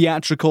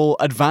 theatrical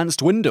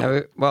advanced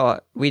window. Well,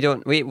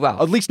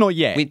 at least not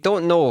yet. We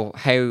don't know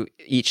how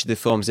each of the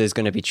films is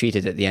going to be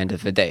treated at the end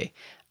of the day.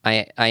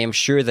 I am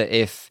sure that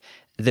if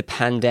the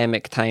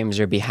pandemic times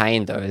are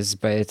behind us,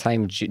 by the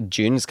time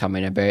June's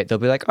coming about, they'll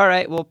be like, all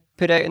right, we'll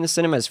put it out in the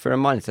cinemas for a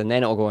month and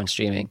then it'll go on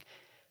streaming.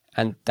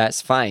 And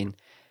that's fine.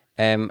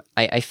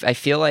 I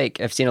feel like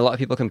I've seen a lot of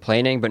people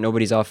complaining, but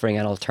nobody's offering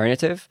an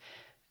alternative.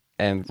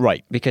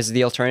 Right. Because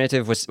the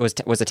alternative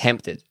was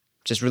attempted.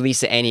 Just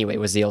release it anyway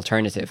was the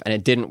alternative, and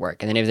it didn't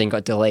work, and then everything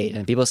got delayed,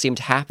 and people seemed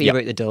happy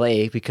about the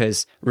delay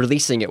because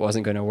releasing it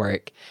wasn't going to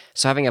work.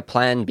 So having a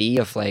plan B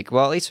of like,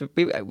 well, at least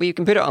we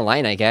can put it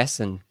online, I guess,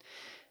 and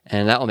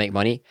that'll make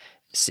money,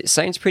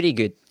 sounds pretty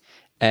good.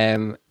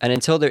 And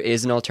until there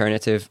is an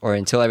alternative, or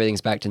until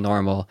everything's back to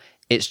normal,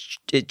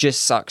 it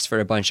just sucks for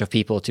a bunch of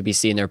people to be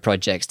seeing their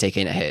projects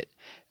taking a hit.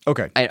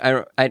 Okay.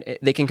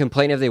 They can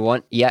complain if they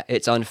want. Yeah,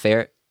 it's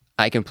unfair.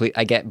 I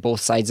get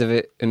both sides of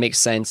it. It makes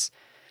sense.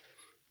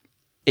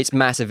 It's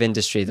massive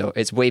industry, though.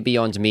 It's way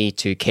beyond me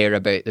to care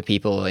about the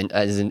people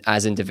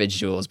as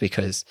individuals,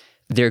 because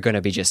they're going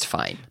to be just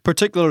fine.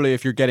 Particularly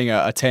if you're getting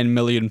a £10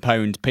 million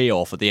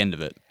payoff at the end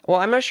of it. Well,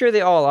 I'm not sure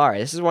they all are.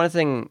 This is one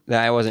thing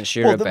that I wasn't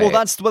sure about. Well,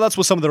 that's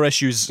what some of their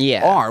issues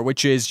are,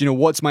 which is,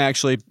 what's my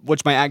actual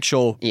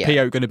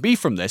payout going to be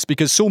from this?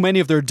 Because so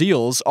many of their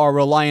deals are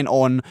reliant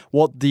on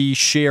what the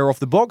share of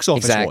the box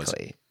office was.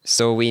 Exactly.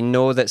 So we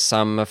know that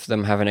some of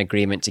them have an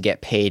agreement to get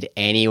paid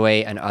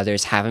anyway, and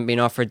others haven't been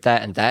offered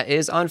that, and that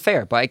is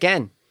unfair. But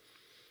again,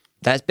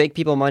 that's big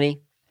people money.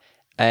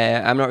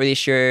 I'm not really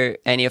sure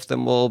any of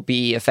them will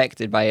be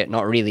affected by it.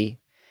 Not really.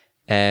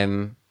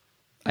 I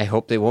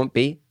hope they won't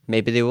be.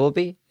 Maybe they will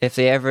be. If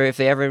they ever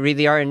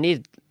really are in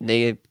need,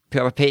 they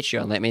put up a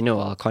Patreon. Let me know.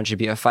 I'll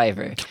contribute a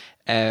 $5.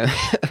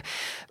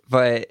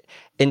 But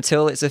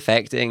until it's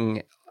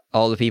affecting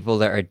all the people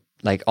that are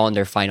like on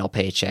their final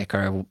paycheck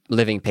or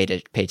living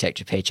paycheck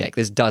to paycheck,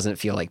 this doesn't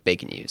feel like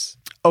big news.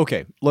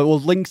 Okay, we'll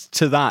link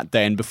to that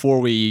then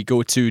before we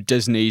go to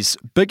Disney's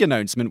big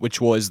announcement,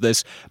 which was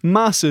this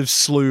massive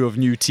slew of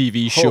new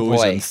TV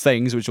shows and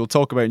things, which we'll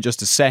talk about in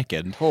just a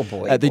second.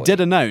 They did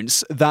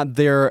announce that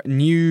their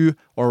new,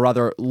 or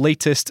rather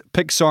latest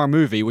Pixar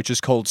movie, which is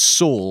called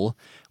Soul,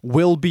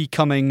 will be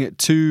coming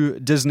to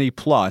Disney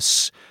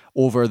Plus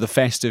over the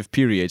festive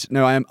period.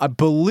 Now, I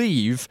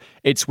believe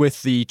it's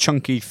with the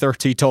chunky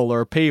 $30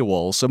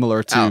 paywall,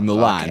 similar to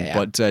Mulan,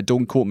 but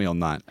don't quote me on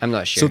that. I'm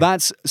not sure.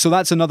 So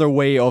that's another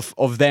way of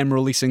them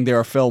releasing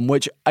their film,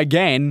 which,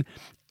 again,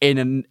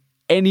 in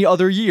any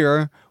other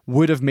year,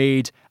 would have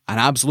made an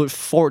absolute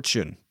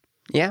fortune.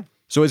 Yeah.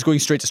 So it's going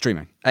straight to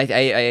streaming.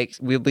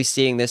 We'll be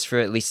seeing this for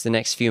at least the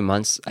next few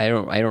months. I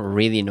don't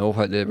really know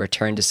what the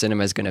return to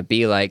cinema is going to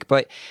be like,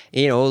 but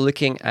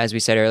looking, as we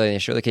said earlier in the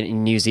show, looking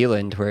in New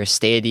Zealand where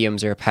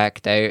stadiums are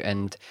packed out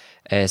and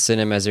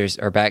cinemas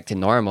are back to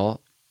normal,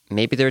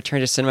 maybe the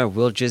return to cinema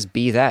will just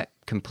be that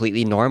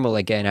completely normal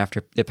again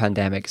after the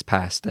pandemic's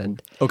passed,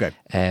 and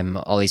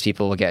all these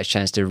people will get a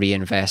chance to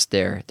reinvest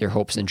their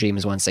hopes and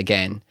dreams once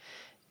again.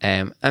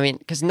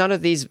 Because none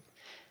of these.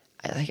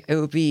 It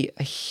would be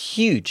a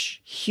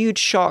huge, huge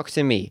shock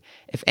to me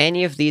if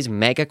any of these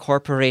mega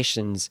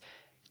corporations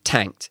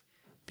tanked,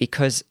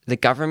 because the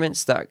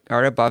governments that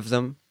are above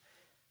them,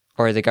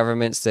 or the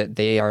governments that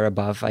they are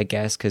above, I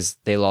guess, because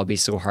they lobby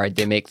so hard,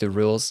 they make the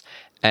rules,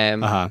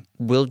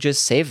 will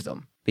just save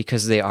them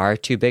because they are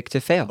too big to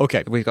fail.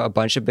 Okay. We've got a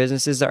bunch of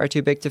businesses that are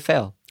too big to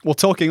fail. Well,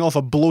 talking off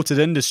a bloated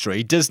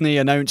industry, Disney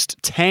announced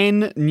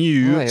 10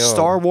 new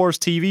Star Wars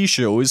TV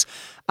shows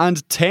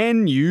and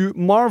 10 new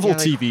Marvel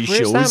TV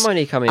shows. Where's that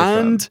money coming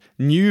and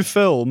new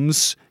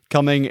films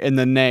coming in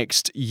the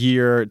next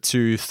year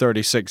to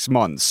 36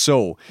 months.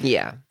 So,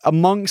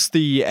 amongst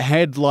the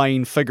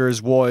headline figures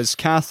was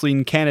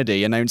Kathleen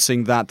Kennedy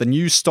announcing that the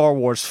new Star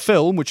Wars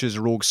film, which is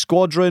Rogue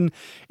Squadron,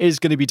 is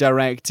going to be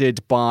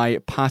directed by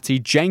Patty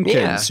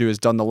Jenkins, who has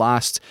done the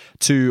last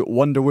 2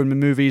 Wonder Woman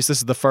movies. This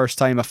is the first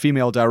time a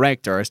female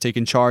director has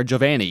taken charge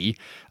of any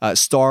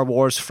Star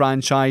Wars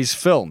franchise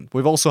film.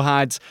 We've also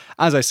had,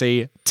 as I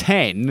say,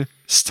 10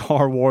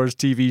 Star Wars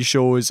TV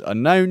shows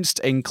announced,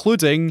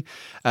 including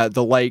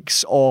the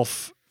likes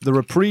of the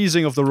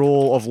reprising of the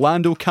role of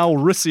Lando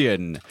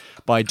Calrissian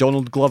by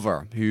Donald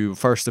Glover, who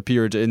first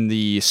appeared in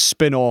the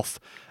spin-off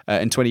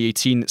in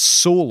 2018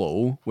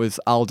 Solo with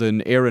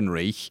Alden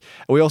Ehrenreich.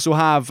 We also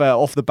have,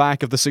 off the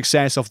back of the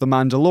success of The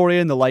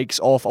Mandalorian, the likes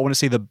of, I want to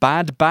say, The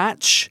Bad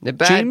Batch. The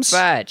Bad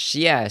Batch,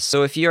 yeah.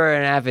 So if you're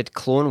an avid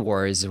Clone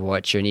Wars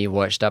watcher and you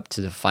watched up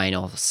to the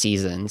final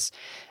seasons,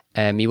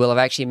 you will have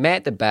actually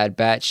met the Bad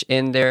Batch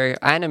in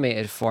their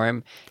animated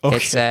form. Okay.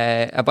 It's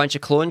a bunch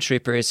of clone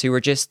troopers who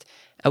were just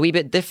a wee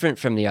bit different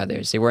from the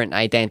others. They weren't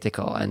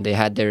identical, and they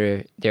had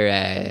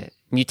their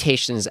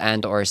mutations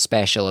and or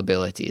special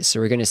abilities. So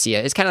we're going to see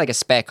it's kind of like a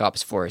Spec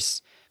Ops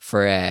force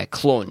for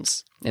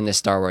clones in the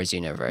Star Wars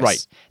universe,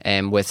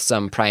 right? With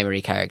some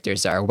primary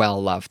characters that are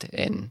well loved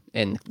in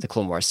the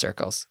Clone Wars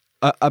circles.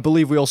 I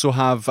believe we also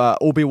have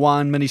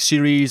Obi-Wan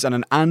miniseries and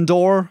an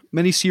Andor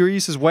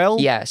miniseries as well.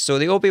 Yeah, so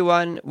the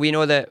Obi-Wan, we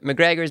know that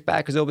McGregor's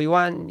back as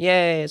Obi-Wan.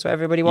 Yay, that's what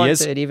everybody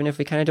wanted, even if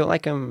we kind of don't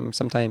like him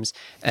sometimes.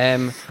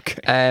 And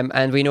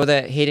we know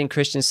that Hayden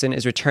Christensen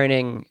is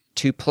returning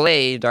to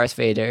play Darth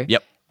Vader.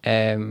 Yep.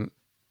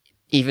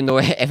 Even though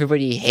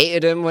everybody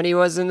hated him when he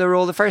was in the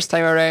role the first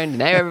time around,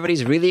 now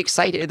everybody's really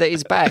excited that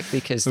he's back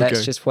because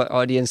that's just what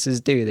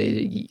audiences do.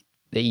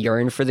 They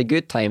yearn for the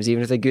good times,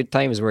 even if the good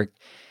times were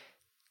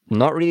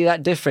not really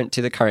that different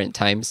to the current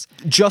times.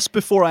 Just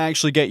before I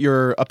actually get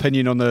your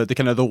opinion on the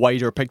kind of the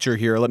wider picture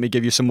here, let me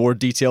give you some more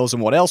details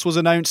on what else was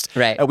announced.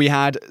 Right. We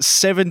had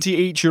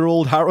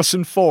 78-year-old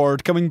Harrison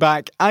Ford coming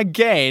back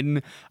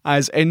again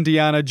as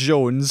Indiana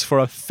Jones for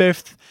a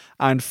 5th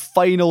and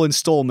final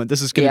installment.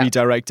 This is going to be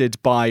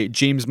directed by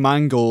James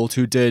Mangold,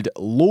 who did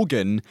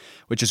Logan,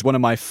 which is one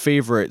of my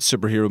favorite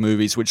superhero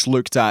movies, which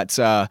looked at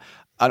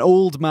an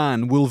old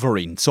man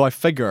Wolverine. So I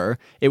figure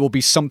it will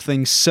be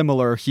something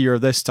similar here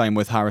this time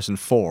with Harrison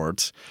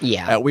Ford.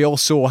 Yeah. We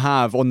also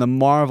have on the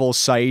Marvel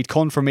side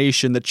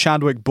confirmation that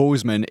Chadwick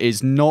Boseman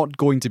is not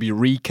going to be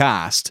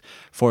recast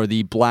for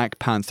the Black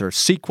Panther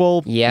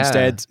sequel. Yeah.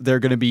 Instead, they're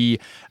going to be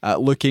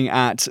looking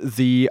at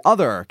the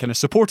other kind of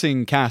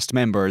supporting cast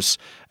members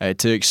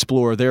to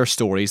explore their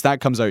stories.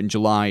 That comes out in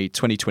July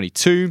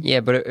 2022.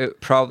 Yeah, but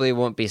it probably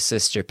won't be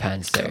Sister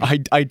Panther.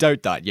 I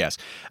doubt that, yes.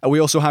 We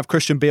also have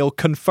Christian Bale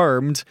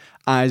confirmed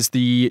as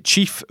the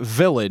chief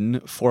villain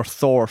for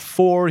Thor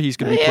 4. He's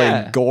going to be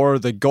playing Gore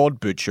the God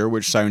Butcher,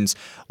 which sounds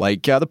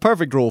like the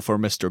perfect role for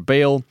Mr.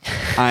 Bale.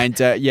 And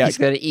He's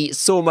going to eat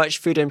so much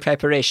food in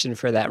preparation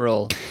for that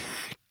role.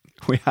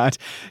 We had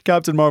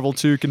Captain Marvel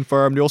 2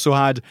 confirmed. We also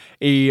had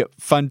a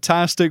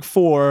Fantastic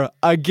Four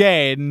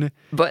again.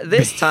 But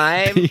this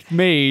time...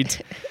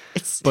 made...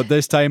 But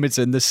this time it's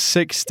in the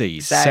 60s,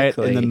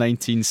 exactly. set in the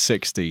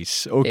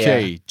 1960s.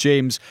 Okay,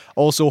 James,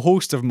 also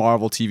host of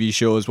Marvel TV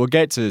shows. We'll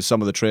get to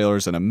some of the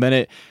trailers in a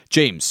minute.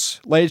 James,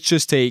 let's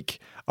just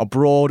take a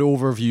broad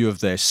overview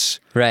of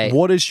this. Right.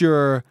 What is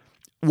your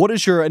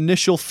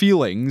initial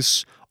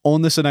feelings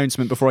on this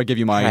announcement before I give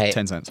you my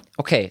 10 cents?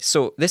 Okay,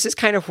 so this is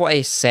kind of what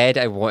I said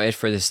I wanted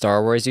for the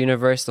Star Wars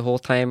universe the whole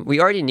time.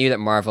 We already knew that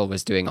Marvel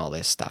was doing all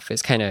this stuff.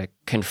 It's kind of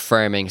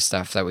confirming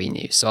stuff that we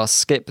knew. So I'll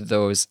skip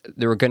those.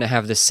 They were going to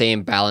have the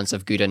same balance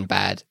of good and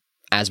bad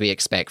as we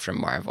expect from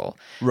Marvel.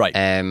 Right.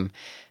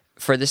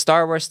 For the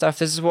Star Wars stuff,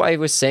 this is what I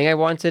was saying I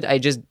wanted.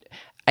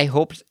 I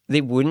hoped they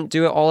wouldn't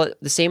do it all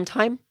at the same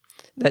time.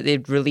 That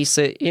they'd release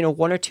it,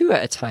 one or two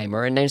at a time,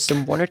 or announce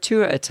them one or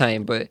two at a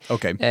time. But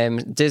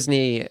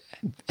Disney,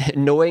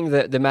 knowing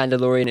that The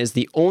Mandalorian is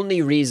the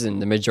only reason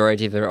the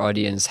majority of their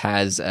audience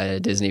has a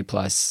Disney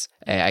Plus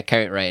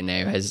account right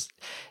now, has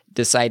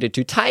decided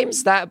to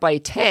times that by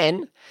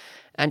 10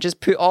 and just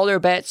put all their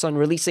bets on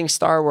releasing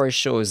Star Wars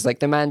shows like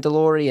The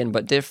Mandalorian,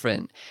 but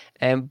different.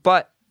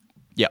 But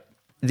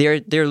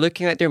they're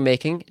looking like they're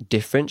making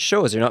different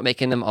shows. They're not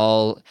making them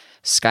all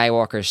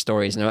Skywalker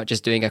stories. They're not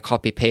just doing a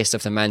copy paste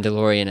of The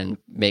Mandalorian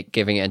and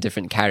giving it a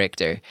different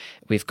character.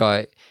 We've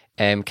got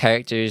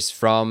characters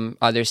from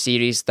other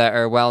series that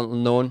are well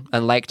known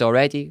and liked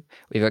already.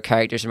 We've got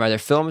characters from other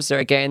films that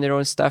are getting their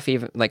own stuff,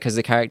 even because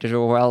the characters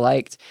were well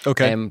liked.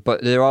 Okay,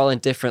 but they're all in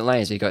different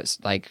lines. We've got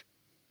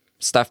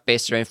stuff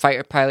based around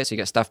fighter pilots. We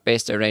got stuff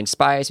based around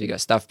spies. We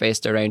got stuff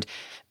based around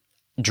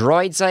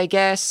droids, I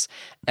guess,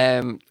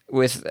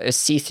 with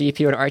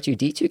C-3PO and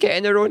R2-D2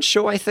 getting their own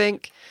show, I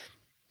think.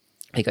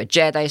 We got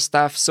Jedi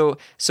stuff. So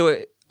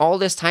all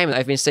this time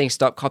I've been saying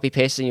stop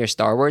copy-pasting your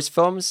Star Wars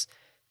films.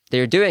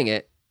 They're doing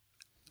it.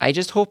 I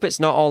just hope it's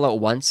not all at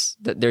once,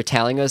 that they're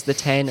telling us the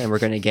 10 and we're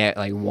going to get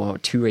like 1 or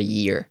 2 a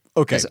year.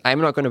 Okay. Because I'm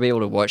not going to be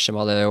able to watch them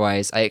all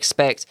otherwise. I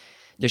expect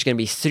there's going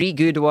to be 3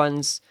 good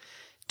ones,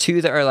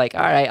 2 that are like,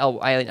 all right,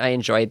 I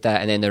enjoyed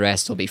that, and then the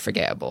rest will be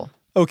forgettable.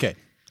 Okay.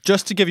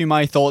 Just to give you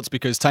my thoughts,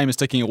 because time is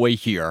ticking away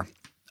here,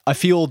 I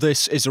feel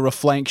this is a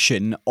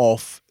reflection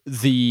of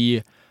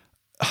the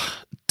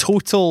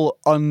total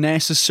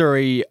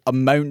unnecessary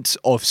amount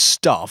of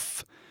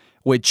stuff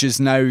which is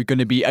now going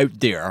to be out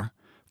there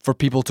for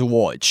people to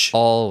watch.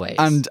 Always.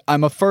 And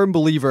I'm a firm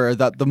believer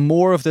that the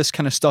more of this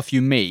kind of stuff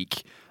you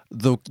make,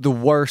 the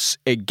worse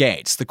it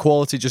gets. The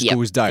quality just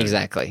goes down.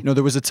 Exactly.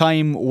 There was a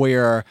time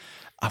where,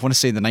 I want to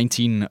say in the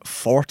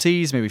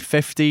 1940s, maybe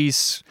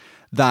 50s,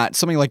 that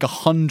something like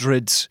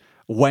 100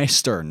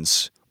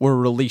 westerns were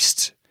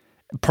released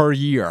per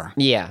year.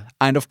 Yeah.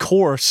 And of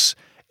course,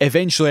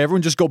 eventually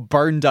everyone just got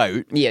burned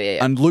out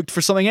and looked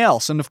for something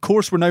else. And of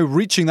course, we're now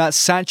reaching that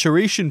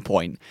saturation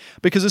point.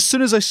 Because as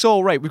soon as I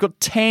saw, right, we've got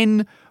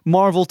 10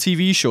 Marvel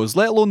TV shows,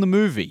 let alone the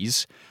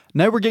movies.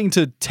 Now we're getting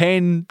to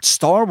 10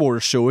 Star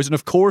Wars shows. And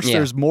of course,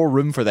 there's more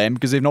room for them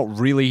because they've not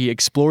really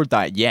explored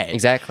that yet.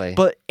 Exactly.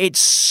 But it's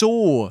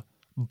so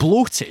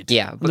bloated.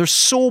 Yeah. There's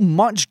so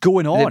much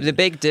going on. The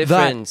big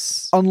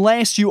difference.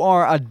 Unless you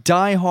are a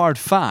diehard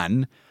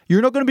fan,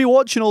 you're not going to be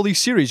watching all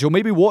these series. You'll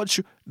maybe watch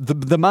the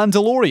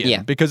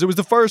Mandalorian because it was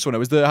the first one. It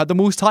was had the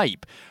most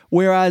hype.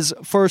 Whereas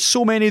for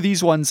so many of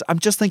these ones, I'm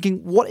just thinking,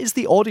 what is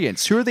the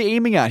audience? Who are they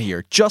aiming at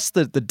here? Just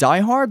the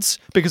diehards?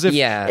 Because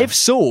if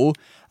so,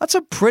 that's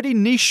a pretty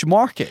niche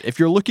market if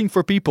you're looking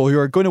for people who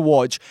are going to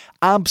watch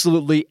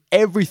absolutely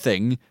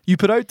everything you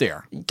put out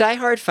there.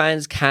 Diehard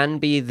fans can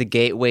be the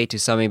gateway to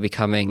something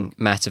becoming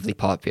massively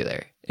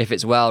popular. If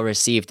it's well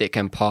received, it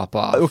can pop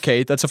off.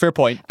 Okay, that's a fair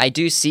point. I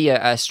do see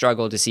a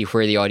struggle to see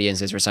where the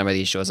audience is for some of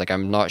these shows. Like,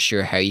 I'm not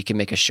sure how you can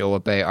make a show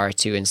about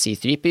R2 and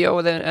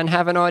C-3PO and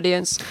have an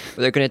audience,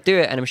 but they're going to do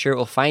it, and I'm sure it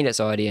will find its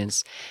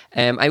audience.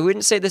 I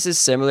wouldn't say this is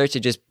similar to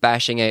just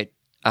bashing out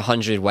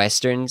 100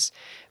 westerns,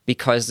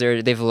 because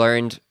they've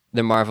learned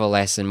the Marvel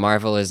lesson.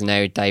 Marvel is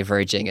now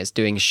diverging. It's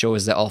doing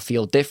shows that all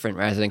feel different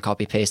rather than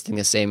copy-pasting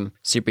the same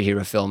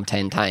superhero film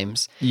 10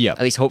 times. Yeah.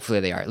 At least hopefully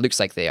they are. It looks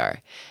like they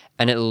are.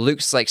 And it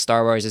looks like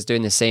Star Wars is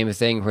doing the same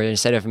thing, where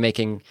instead of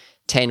making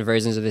 10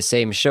 versions of the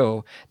same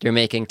show, they're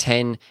making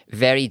 10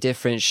 very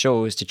different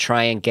shows to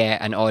try and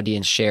get an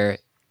audience share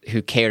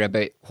who care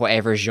about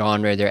whatever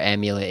genre they're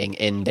emulating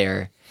in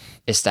their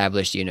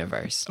established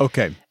universe.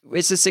 Okay.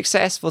 It's a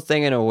successful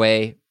thing in a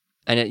way.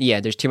 And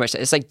there's too much.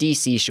 It's like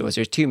DC shows.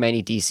 There's too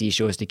many DC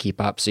shows to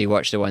keep up. So you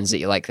watch the ones that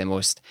you like the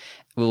most.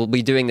 We'll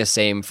be doing the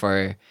same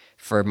for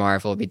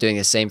Marvel. We'll be doing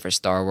the same for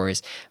Star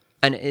Wars.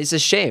 And it's a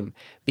shame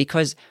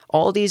because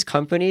all these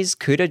companies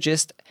could have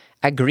just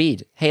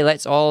agreed, hey,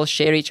 let's all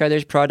share each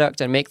other's product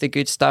and make the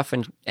good stuff,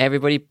 and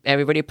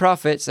everybody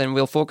profits, and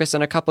we'll focus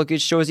on a couple of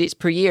good shows each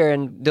per year,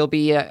 and it'll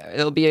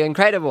be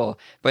incredible.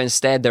 But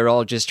instead, they're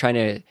all just trying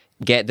to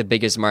get the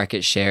biggest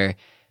market share,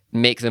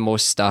 make the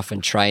most stuff,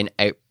 and try and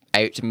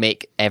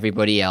outmake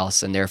everybody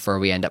else, and therefore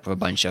we end up with a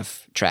bunch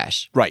of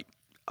trash. Right.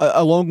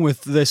 Along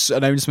with this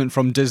announcement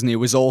from Disney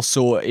was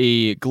also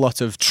a glut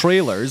of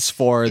trailers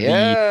for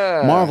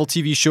the Marvel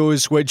TV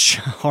shows, which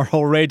are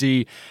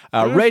already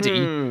ready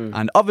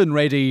and oven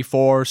ready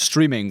for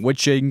streaming,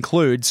 which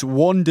includes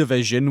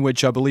WandaVision,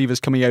 which I believe is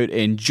coming out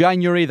in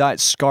January.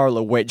 That's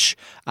Scarlet Witch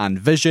and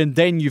Vision.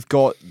 Then you've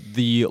got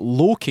the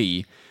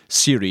Loki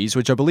series,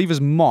 which I believe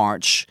is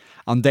March.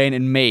 And then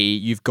in May,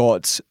 you've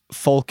got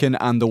Falcon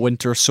and the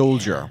Winter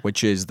Soldier,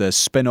 which is the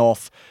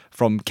spin-off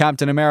from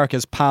Captain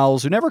America's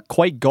pals who never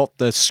quite got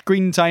the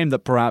screen time that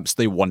perhaps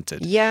they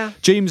wanted. Yeah.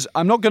 James,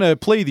 I'm not going to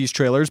play these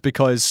trailers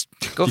because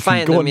you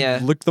can go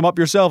and look them up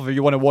yourself if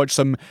you want to watch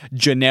some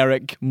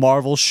generic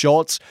Marvel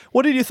shots.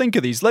 What did you think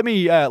of these? Let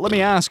me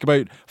ask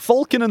about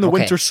Falcon and the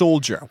Winter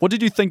Soldier. What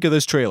did you think of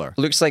this trailer?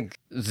 Looks like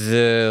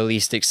the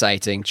least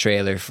exciting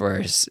trailer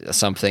for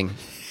something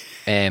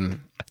in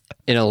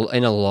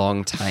a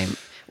long time.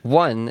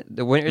 One,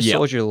 the Winter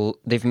Soldier,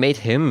 they've made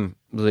him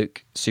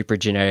look super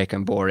generic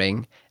and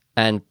boring,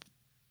 and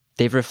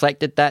they've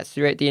reflected that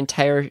throughout the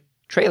entire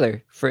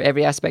trailer for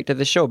every aspect of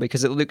the show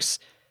because it looks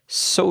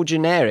so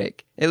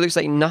generic. It looks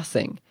like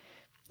nothing.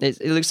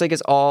 It looks like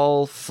it's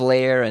all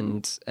flair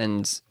and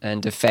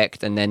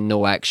effect, and then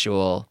no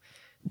actual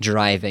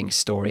driving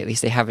story. At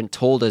least they haven't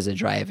told us a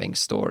driving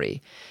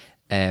story.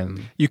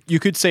 You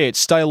could say it's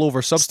style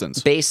over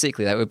substance.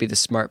 Basically, that would be the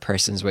smart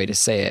person's way to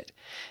say it.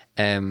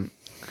 And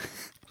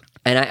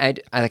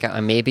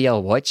maybe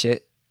I'll watch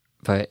it,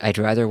 but I'd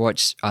rather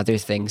watch other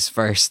things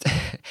first.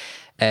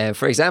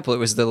 For example, it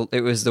was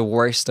the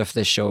worst of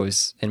the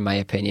shows in my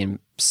opinion,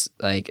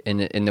 like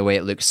in the way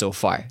it looks so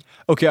far.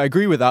 Okay, I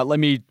agree with that. Let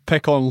me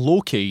pick on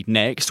Loki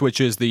next, which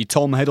is the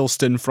Tom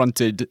Hiddleston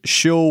fronted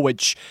show,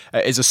 which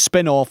is a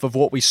spin-off of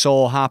what we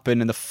saw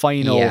happen in the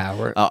final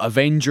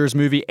Avengers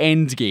movie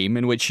Endgame,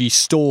 in which he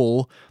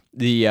stole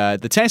the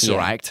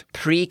Tesseract.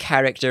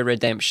 Pre-character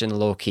redemption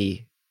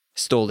Loki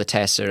stole the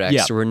Tesseract.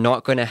 So we're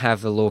not going to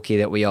have the Loki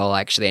that we all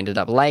actually ended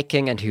up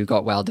liking and who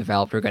got well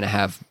developed. We're going to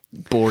have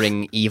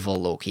boring evil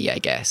Loki, I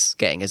guess,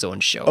 getting his own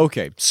show.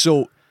 Okay,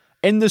 so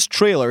in this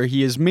trailer,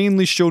 he is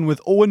mainly shown with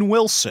Owen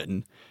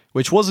Wilson,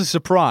 which was a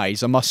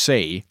surprise, I must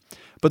say.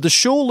 But the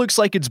show looks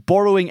like it's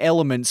borrowing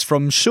elements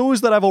from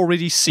shows that I've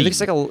already seen. It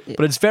looks like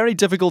but it's very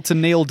difficult to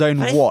nail down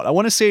what. I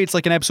want to say it's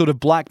like an episode of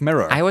Black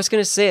Mirror. I was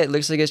going to say it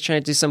looks like it's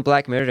trying to do some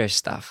Black Mirror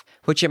stuff,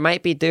 which it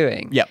might be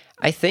doing. Yeah.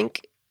 I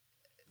think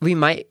we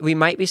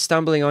might be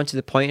stumbling onto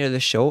the point of the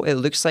show. It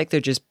looks like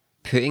they're just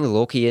putting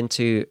Loki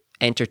into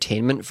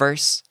entertainment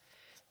verse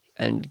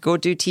and go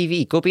do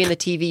TV. Go be in the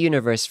TV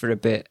universe for a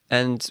bit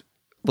and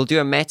we'll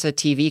do a meta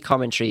TV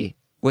commentary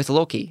with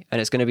Loki,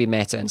 and it's going to be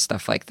meta and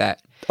stuff like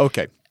that.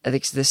 Okay. I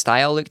think the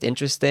style looked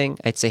interesting.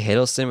 I'd say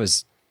Hiddleston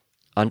was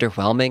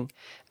underwhelming.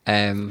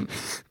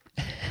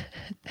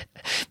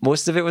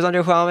 Most of it was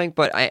underwhelming,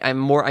 but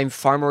I'm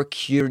far more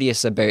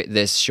curious about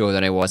this show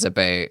than I was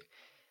about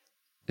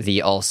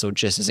the also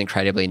just as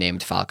incredibly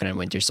named Falcon and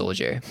Winter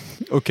Soldier.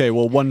 Okay,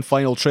 well, one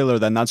final trailer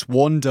then. That's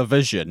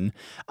WandaVision.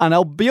 And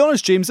I'll be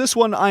honest, James, this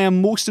one I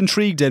am most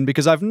intrigued in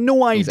because I've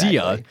no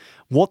idea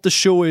what the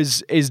show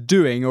is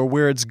doing or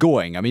where it's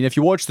going. I mean, if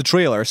you watch the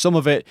trailer, some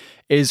of it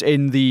is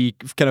in the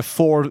kind of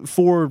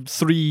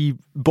 4:3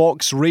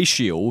 box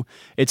ratio.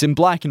 It's in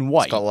black and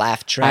white. It's got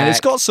laugh track. And it's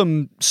got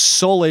some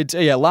solid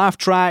laugh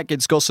track.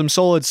 It's got some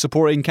solid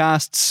supporting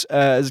cast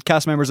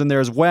members in there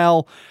as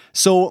well.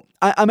 So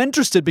I'm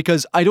interested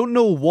because I don't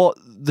know what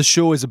the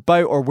show is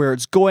about or where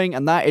it's going,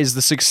 and that is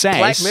the success.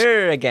 Black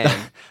Mirror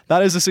again.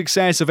 That is the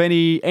success of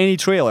any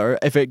trailer.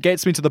 If it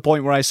gets me to the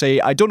point where I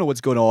say I don't know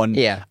what's going on,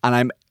 and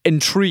I'm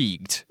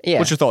intrigued. Yeah.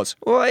 What's your thoughts?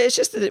 Well, it's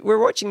just that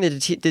we're watching the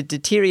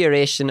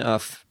deterioration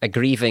of a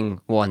grieving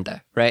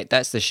Wanda, right?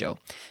 That's the show.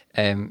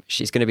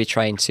 She's going to be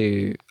trying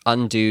to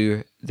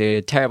undo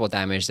the terrible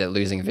damage that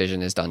losing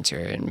Vision has done to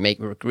her and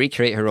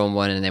recreate her own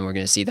one, and then we're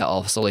going to see that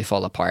all slowly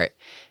fall apart.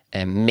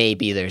 And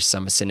maybe there's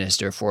some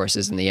sinister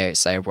forces in the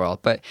outside world,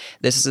 but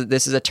this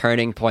is a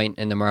turning point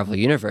in the Marvel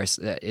universe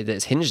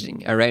that's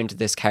hinging around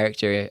this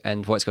character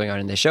and what's going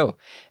on in the show.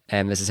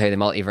 This is how the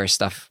multiverse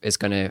stuff is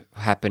going to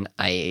happen.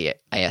 I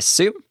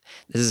assume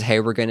this is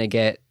how we're going to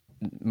get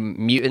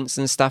mutants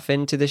and stuff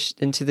into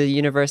the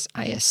universe.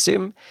 I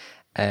assume,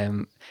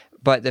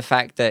 but the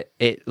fact that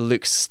it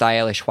looks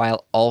stylish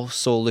while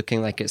also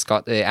looking like it's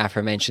got the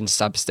aforementioned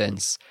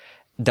substance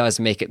does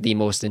make it the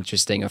most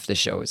interesting of the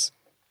shows.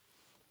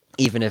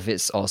 Even if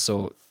it's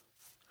also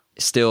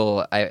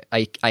still,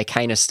 I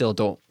kind of still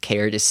don't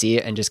care to see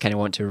it and just kind of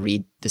want to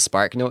read the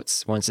Spark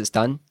Notes once it's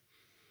done.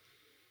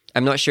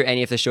 I'm not sure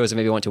any of the shows I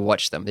maybe want to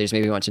watch them. They just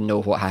maybe want to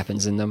know what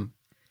happens in them.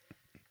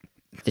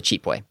 The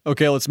cheap way.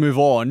 Okay, let's move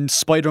on.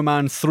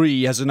 Spider-Man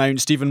 3 has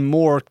announced even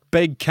more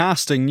big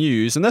casting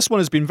news, and this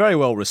one has been very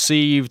well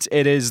received.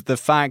 It is the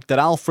fact that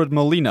Alfred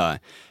Molina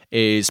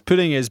is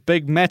putting his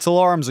big metal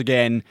arms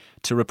again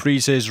to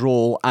reprise his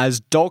role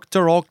as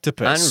Dr.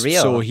 Octopus.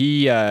 Unreal. So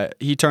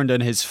he turned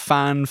in his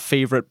fan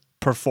favourite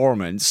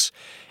performance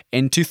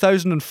in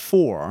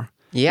 2004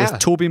 with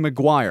Tobey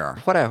Maguire.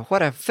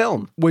 What a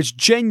film. Which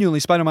genuinely,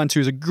 Spider-Man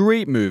 2 is a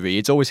great movie.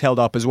 It's always held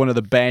up as one of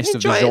the best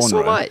of the genre. It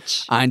so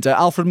much. And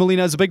Alfred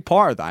Molina is a big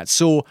part of that.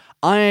 So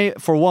I,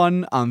 for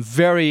one, am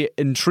very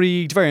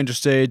intrigued, very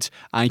interested,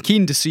 and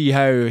keen to see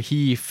how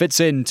he fits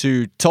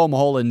into Tom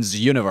Holland's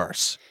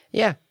universe.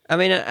 Yeah. I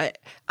mean,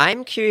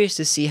 I'm curious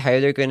to see how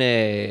they're going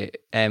to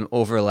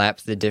overlap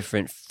the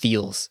different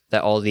feels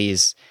that all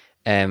these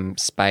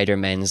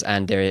Spider-Mans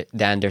and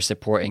their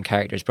supporting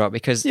characters brought,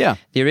 because the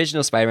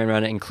original Spider-Man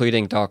run,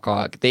 including Doc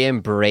Ock, they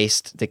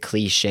embraced the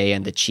cliche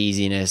and the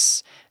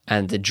cheesiness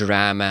and the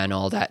drama and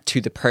all that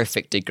to the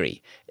perfect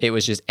degree. It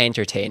was just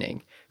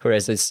entertaining.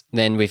 Whereas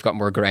then we've got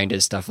more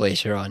grounded stuff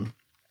later on.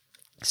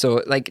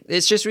 So like,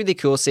 it's just really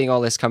cool seeing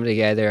all this come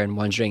together and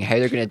wondering how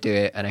they're going to do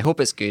it. And I hope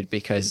it's good,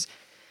 because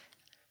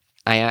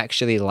I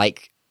actually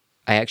like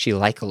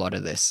a lot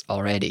of this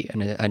already,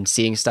 and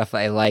seeing stuff that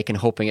I like and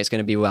hoping it's going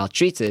to be well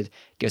treated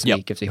gives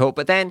me hope.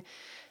 But then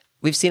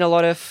we've seen a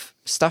lot of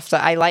stuff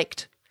that I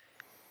liked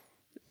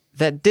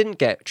that didn't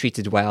get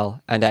treated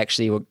well and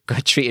actually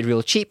got treated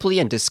real cheaply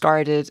and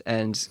discarded,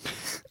 and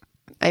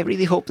I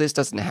really hope this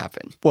doesn't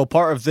happen. Well,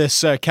 part of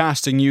this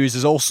casting news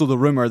is also the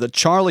rumor that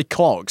Charlie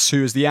Cox,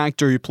 who is the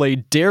actor who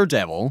played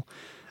Daredevil,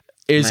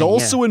 is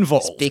also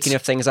involved. Speaking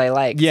of things I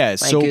like. Yeah,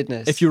 so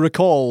goodness. If you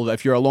recall,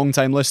 if you're a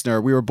long-time listener,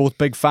 we were both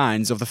big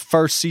fans of the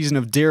first season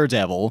of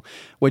Daredevil,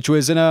 which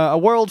was in a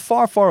world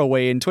far, far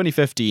away in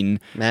 2015,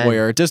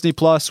 where Disney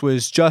Plus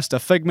was just a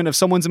figment of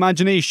someone's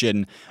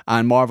imagination,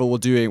 and Marvel were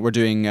doing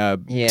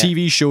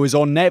TV shows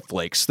on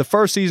Netflix. The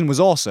first season was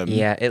awesome.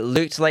 Yeah, it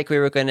looked like we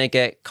were going to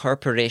get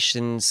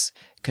corporations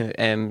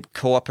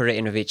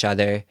cooperating with each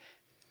other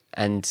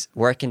and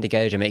working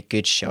together to make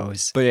good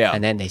shows.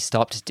 And then they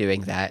stopped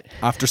doing that.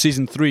 After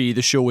season 3,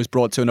 the show was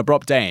brought to an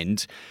abrupt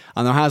end,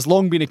 and there has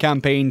long been a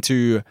campaign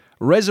to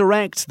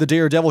resurrect the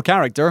Daredevil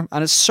character,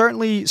 and it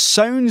certainly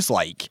sounds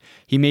like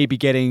he may be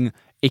getting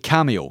a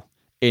cameo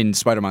in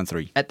Spider-Man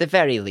 3. At the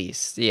very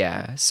least,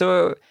 yeah.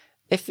 So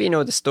if you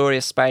know the story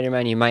of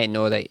Spider-Man, you might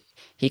know that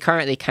he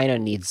currently kind of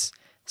needs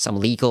some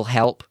legal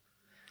help.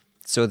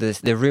 So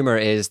the rumor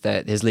is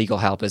that his legal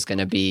help is going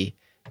to be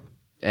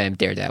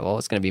Daredevil.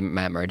 It's going to be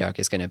Matt Murdock.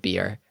 It's going to be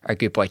our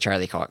good boy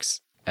Charlie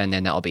Cox, and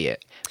then that'll be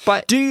it.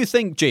 But do you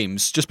think,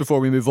 James, just before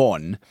we move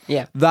on,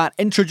 that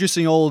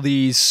introducing all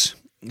these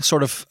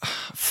sort of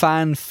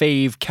fan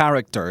fave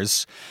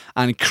characters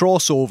and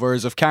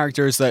crossovers of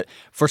characters that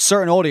for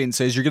certain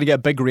audiences you're going to get a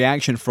big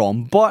reaction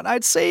from, but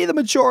I'd say the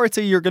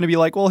majority you're going to be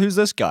like, well, who's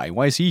this guy?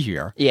 Why is he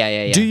here?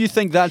 Yeah. Do you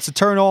think that's a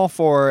turn off,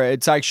 or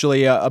it's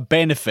actually a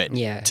benefit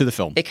to the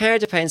film? It kind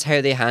of depends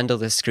how they handle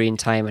the screen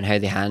time and how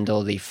they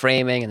handle the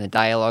framing and the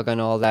dialogue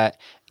and all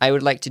that. I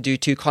would like to do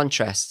two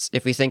contrasts.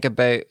 If we think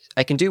about,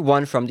 I can do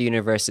one from the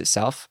universe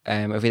itself.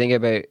 If we think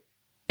about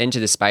Into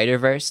the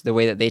Spider-Verse, the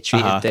way that they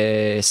treated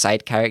the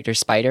side character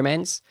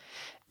Spider-Mans,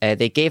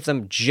 they gave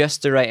them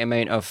just the right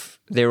amount of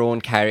their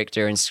own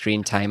character and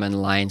screen time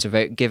and lines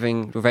without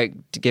giving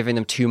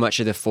them too much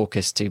of the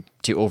focus to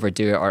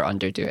overdo it or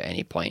underdo it at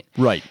any point.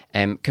 Right.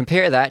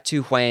 Compare that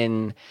to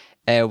when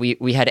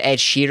we had Ed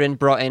Sheeran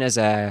brought in as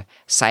a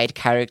side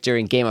character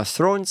in Game of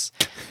Thrones.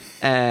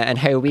 And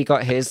how we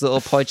got his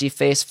little podgy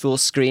face full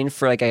screen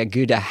for like a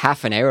good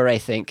half an hour, I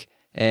think.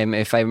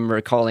 If I'm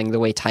recalling the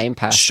way time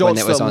passed. Shots when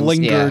it was that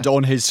lingered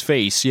on his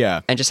face,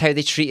 And just how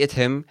they treated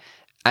him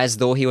as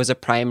though he was a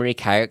primary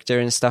character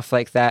and stuff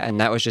like that, and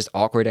that was just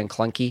awkward and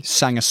clunky.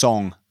 Sang a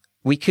song.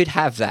 We could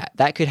have that.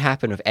 That could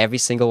happen with every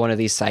single one of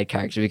these side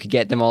characters. We could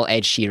get them all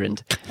Ed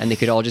Sheeran, and they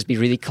could all just be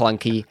really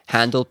clunky,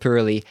 handled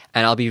poorly,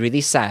 and I'll be really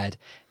sad.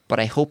 But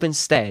I hope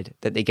instead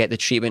that they get the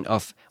treatment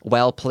of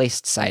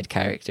well-placed side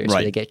characters. Right.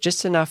 So they get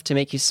just enough to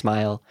make you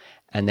smile,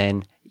 and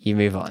then you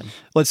move on.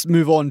 Let's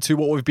move on to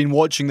what we've been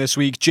watching this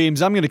week.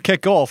 James, I'm going to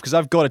kick off because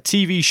I've got a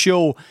TV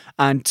show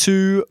and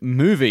 2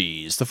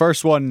 movies. The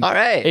first one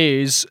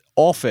is The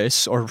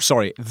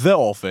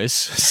Office,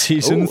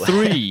 Season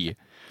 3.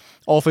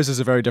 Office is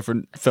a very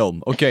different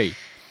film. Okay.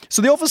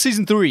 So The Office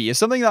Season 3 is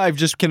something that I've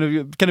just kind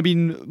of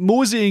been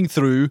moseying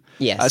through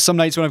some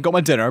nights when I've got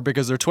my dinner,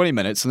 because they're 20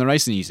 minutes and they're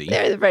nice and easy.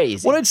 They're very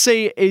easy. What I'd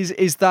say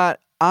is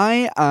that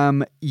I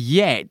am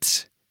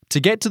yet to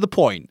get to the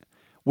point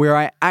where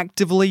I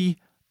actively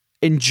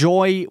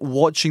enjoy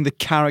watching the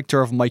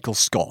character of Michael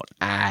Scott.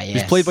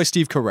 Who's played by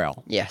Steve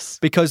Carell. Yes.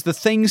 Because the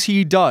things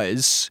he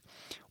does,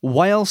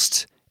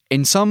 whilst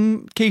in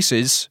some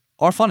cases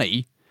are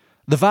funny,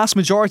 the vast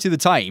majority of the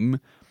time,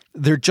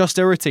 they're just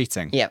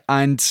irritating. Yeah.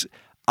 And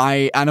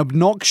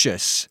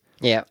obnoxious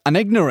Yeah. and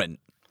ignorant.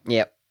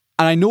 Yep.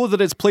 And I know that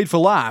it's played for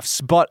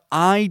laughs, but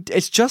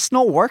it's just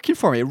not working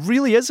for me. It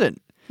really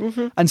isn't.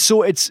 And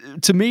so it's,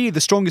 to me, the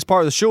strongest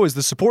part of the show is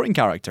the supporting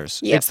characters.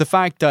 Yep. It's the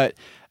fact that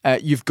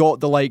you've got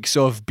the likes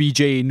of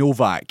BJ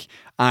Novak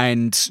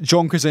and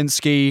John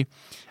Krasinski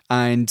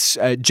and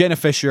Jenna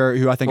Fisher,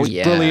 who I think is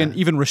brilliant.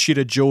 Even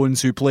Rashida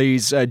Jones, who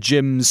plays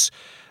Jim's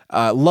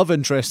love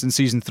interest in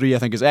season 3, I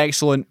think is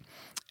excellent.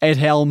 Ed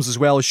Helms as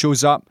well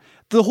shows up.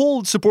 The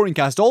whole supporting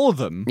cast, all of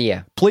them,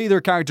 play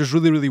their characters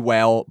really, really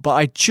well.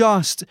 But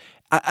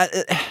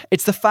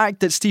it's the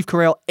fact that Steve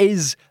Carell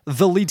is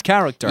the lead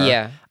character.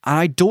 Yeah. And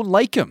I don't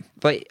like him.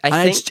 But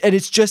I think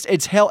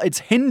it's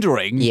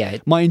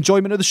hindering my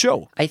enjoyment of the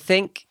show. I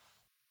think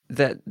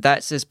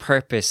that's his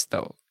purpose,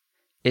 though,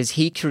 is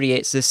he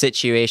creates the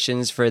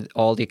situations for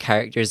all the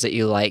characters that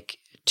you like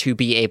to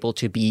be able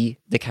to be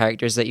the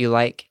characters that you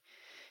like.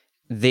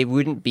 They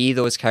wouldn't be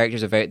those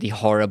characters without the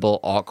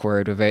horrible,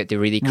 awkward, without the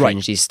really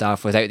cringy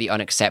stuff, without the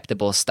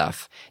unacceptable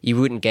stuff. You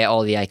wouldn't get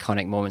all the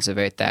iconic moments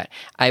without that.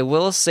 I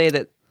will say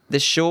that the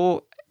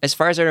show, as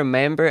far as I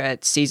remember,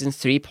 at season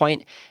 3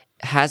 point,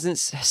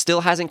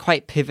 still hasn't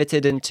quite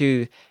pivoted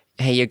into,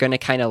 hey, you're going to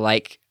kind of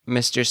like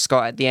Mr.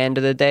 Scott at the end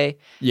of the day.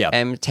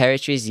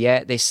 Territories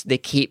yet. They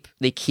keep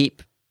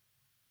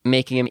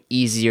making him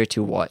easier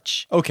to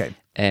watch. Okay.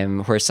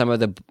 Where some of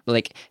the,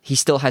 like, he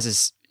still has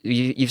his,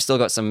 you've still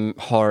got some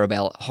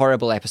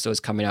horrible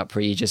episodes coming up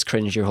where you just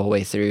cringe your whole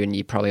way through and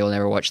you probably will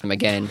never watch them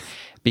again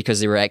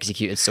because they were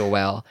executed so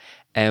well.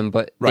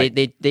 But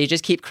they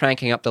just keep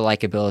cranking up the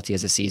likability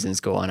as the seasons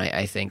go on,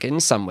 I think, in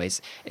some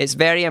ways. It's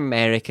very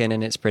American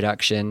in its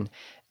production,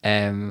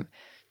 and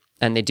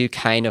they do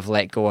kind of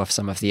let go of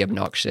some of the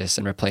obnoxious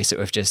and replace it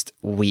with just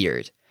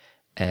weird.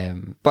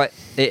 But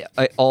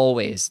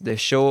the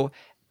show,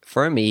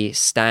 for me,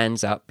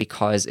 stands up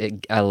because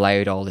it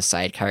allowed all the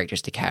side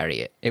characters to carry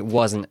it. It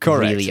wasn't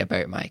really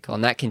about Michael,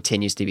 and that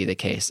continues to be the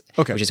case.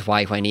 Okay. Which is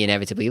why when he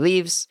inevitably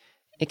leaves,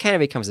 it kind of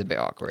becomes a bit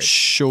awkward.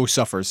 Show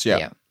suffers,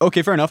 yeah.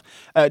 Okay, fair enough.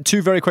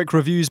 2 very quick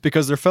reviews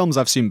because they're films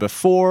I've seen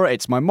before.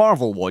 It's my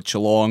Marvel watch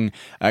along.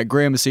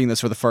 Graham is seeing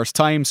this for the first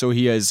time, so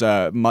he has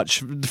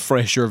much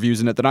fresher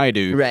views in it than I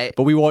do. Right.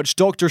 But we watched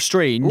Doctor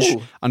Strange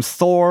and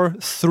Thor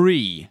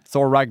 3,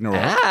 Thor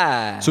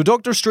Ragnarok. So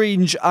Doctor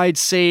Strange, I'd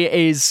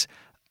say, is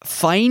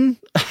fine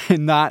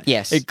in that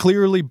it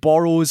clearly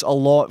borrows a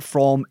lot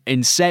from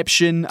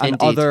Inception and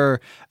other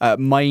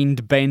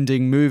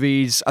mind-bending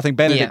movies. I think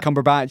Benedict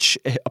Cumberbatch,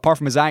 apart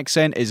from his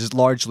accent, is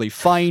largely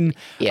fine.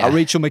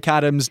 Rachel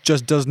McAdams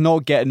just does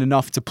not get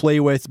enough to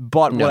play with,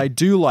 but what I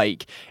do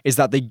like is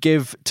that they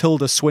give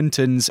Tilda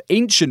Swinton's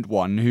Ancient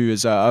One, who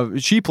is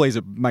she plays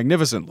it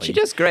magnificently. She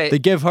does great. They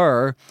give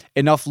her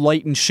enough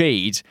light and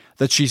shade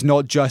that she's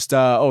not just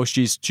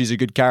she's a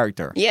good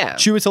character.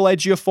 Chiwetel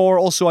Ejiofor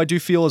also I do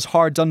feel is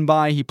hard done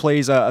by. He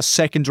plays a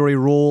secondary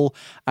role,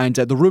 and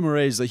the rumor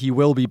is that he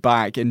will be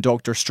back in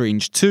Doctor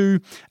Strange 2.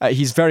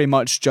 He's very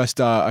much just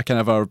a kind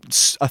of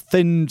a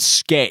thin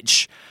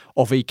sketch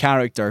of a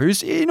character who's,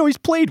 he's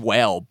played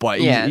well, but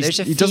he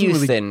doesn't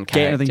really get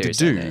anything to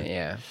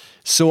do.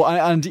 So,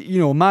 and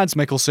Mads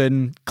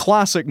Mikkelsen,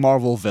 classic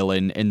Marvel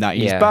villain in that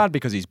he's bad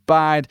because he's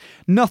bad,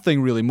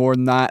 nothing really more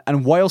than that.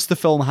 And whilst the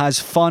film has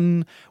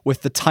fun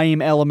with the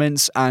time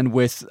elements and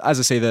with, as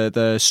I say,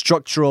 the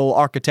structural,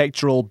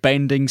 architectural,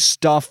 bending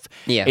stuff,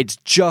 it's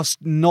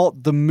just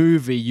not the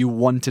movie you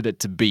wanted it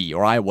to be,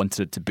 or I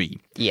wanted it to be.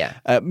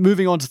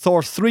 Moving on to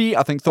Thor 3,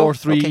 I think Thor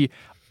 3... Okay.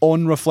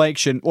 On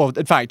reflection, well,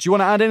 in fact, do you want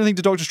to add anything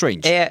to Doctor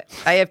Strange?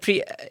 I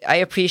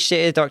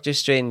appreciated Doctor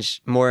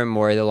Strange more and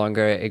more the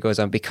longer it goes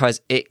on because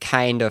it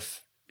kind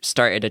of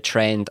started a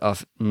trend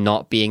of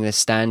not being the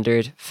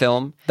standard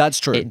film. That's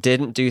true. It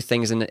didn't do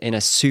things in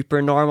a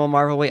super normal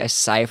Marvel way,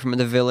 aside from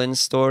the villain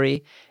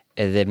story.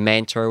 The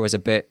mentor was a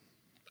bit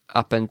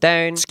up and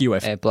down,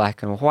 skew-iff,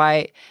 black and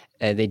white.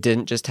 They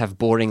didn't just have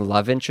boring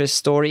love interest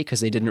story because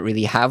they didn't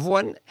really have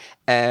one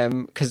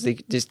because they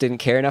just didn't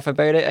care enough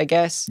about it, I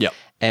guess.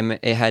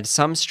 It had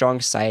some strong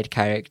side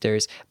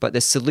characters, but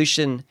the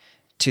solution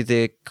to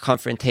the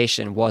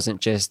confrontation wasn't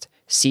just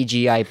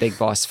CGI big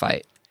boss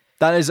fight.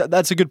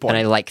 That's a good point.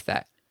 And I like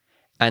that.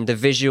 And the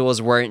visuals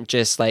weren't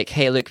just like,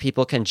 hey, look,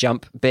 people can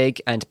jump big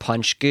and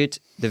punch good.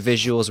 The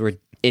visuals were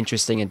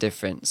interesting and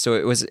different. So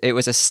it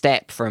was a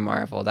step for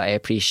Marvel that I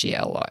appreciate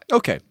a lot.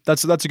 Okay,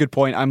 that's a good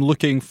point. I'm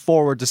looking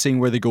forward to seeing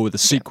where they go with the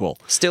sequel.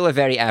 Still a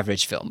very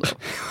average film, though.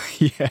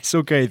 Yes,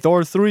 okay.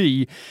 Thor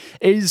 3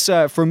 is,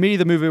 for me,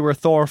 the movie where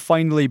Thor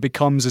finally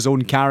becomes his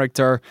own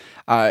character.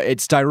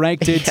 It's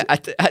directed...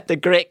 at the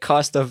great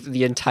cost of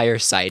the entire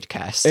side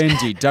cast.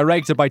 Indeed.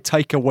 Directed by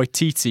Taika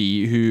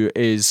Waititi, who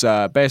is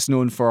best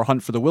known for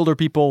Hunt for the Wilder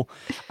People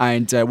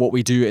and What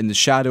We Do in the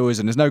Shadows,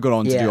 and has now gone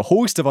on to do a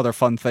host of other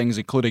fun things,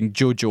 including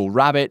Jojo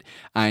Rabbit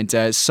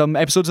and some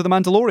episodes of The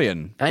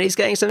Mandalorian. And he's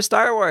getting some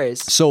Star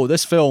Wars. So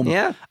this film,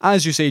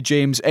 as you say,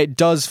 James, it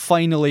does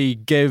finally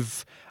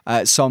give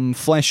some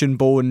flesh and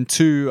bone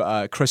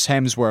to Chris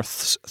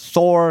Hemsworth's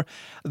Thor.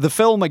 The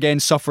film,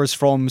 again, suffers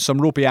from some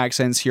ropey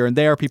accents here and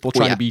there, people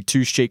trying to be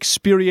too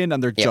Shakespearean,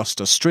 and they're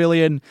just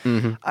Australian.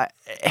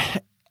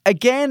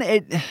 again,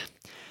 it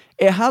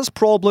has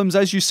problems,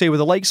 as you say, with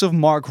the likes of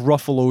Mark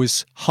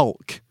Ruffalo's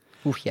Hulk,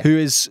 Ooh, yeah. who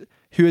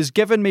is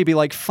given maybe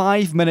like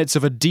 5 minutes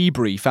of a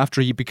debrief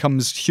after he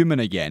becomes human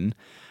again,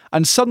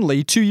 and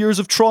suddenly 2 years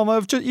of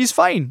trauma, he's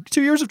fine.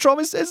 2 years of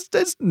trauma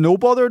is no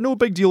bother, no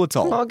big deal at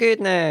all. Oh,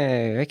 good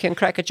now. I can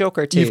crack a joke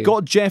or two. You've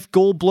got Jeff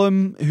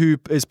Goldblum, who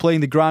is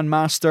playing the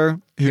Grandmaster,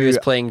 who is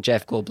playing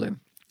Jeff Goldblum.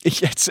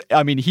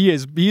 He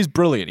is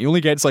brilliant. He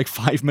only gets like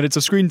 5 minutes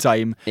of screen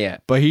time. Yeah.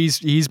 But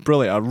he's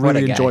brilliant. I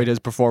really enjoyed his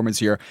performance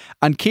here.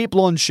 And Cate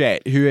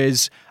Blanchett, who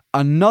is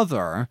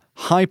another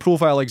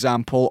high-profile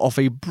example of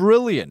a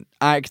brilliant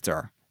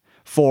actor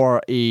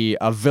for a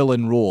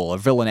villain role, a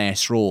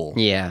villainess role.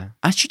 Yeah.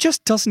 And she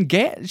just doesn't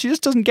get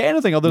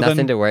anything other than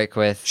nothing to work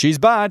with. She's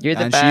bad. You're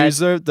the and bad. she's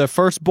the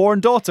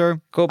firstborn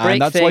daughter. Go break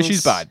and that's things, why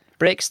she's bad.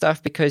 Break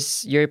stuff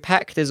because your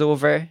pact is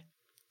over.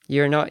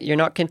 You're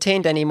not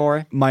contained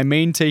anymore. My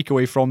main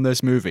takeaway from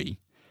this movie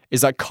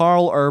is that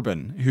Carl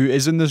Urban, who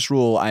is in this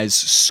role as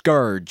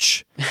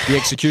Scourge, the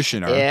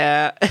executioner,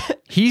 Yeah.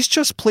 he's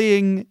just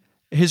playing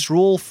his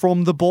role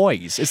from The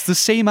Boys. It's the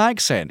same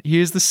accent. He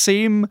is the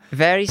same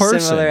Very person.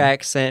 similar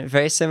accent,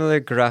 very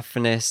similar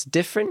gruffness,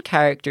 different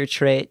character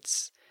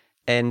traits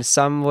in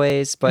some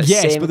ways, but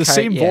Yes, but the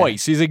same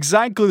voice. He's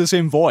exactly the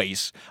same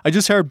voice. I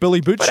just heard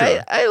Billy Butcher.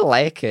 But I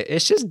like it.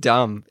 It's just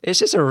dumb. It's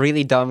just a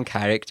really dumb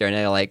character, and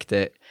I liked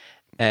it.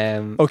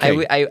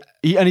 Okay.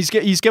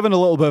 He's given a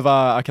little bit of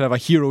a kind of a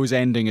hero's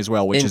ending as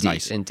well, which is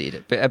nice.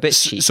 Indeed, but a bit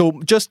cheap.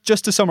 So just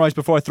to summarize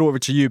before I throw it over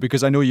to you,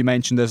 because I know you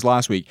mentioned this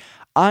last week,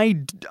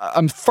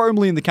 I'm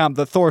firmly in the camp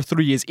that Thor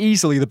 3 is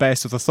easily the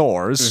best of the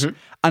Thors,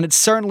 and it's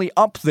certainly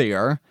up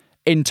there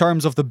in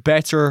terms of the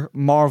better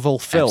Marvel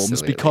films.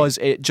 Absolutely. Because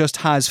it just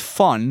has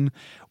fun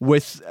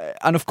with,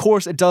 and of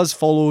course it does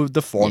follow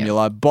the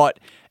formula, but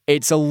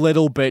it's a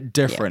little bit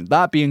different.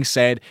 That being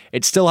said,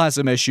 it still has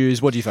some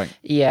issues. What do you think?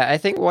 Yeah, I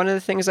think one of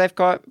the things I've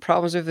got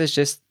problems with is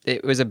just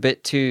it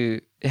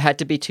had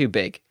to be too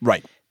big.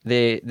 Right.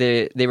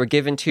 They were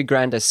given too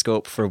grand a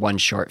scope for one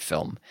short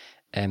film,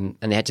 and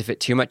they had to fit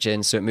too much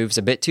in, so it moves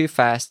a bit too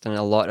fast, and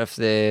a lot of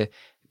the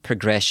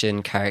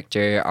progression,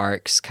 character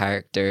arcs,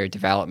 character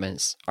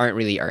developments aren't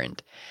really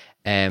earned.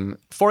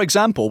 For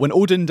example, when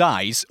Odin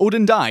dies,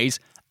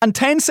 and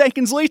 10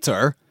 seconds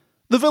later,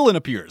 the villain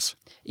appears.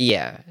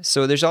 Yeah,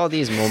 so there's all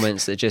these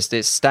moments that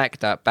it's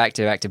stacked up back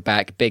to back to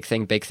back, big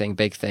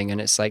thing, and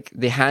it's like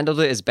they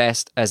handled it as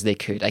best as they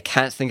could. I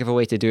can't think of a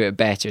way to do it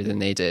better than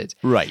they did.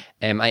 Right.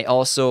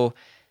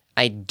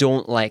 I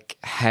don't like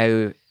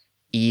how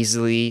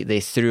easily they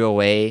threw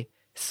away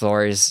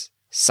Thor's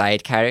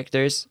side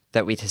characters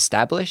that we'd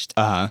established,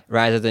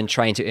 rather than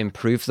trying to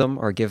improve them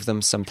or give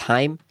them some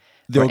time.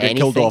 They'll get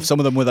killed off, some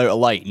of them without a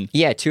line.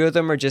 Yeah, two of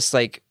them are just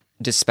like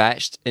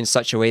dispatched in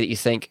such a way that you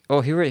think,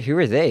 oh, who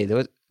are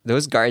they?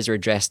 Those guards were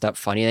dressed up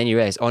funny, and then you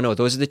realize, oh no,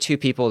 those are the two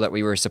people that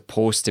we were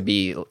supposed to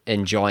be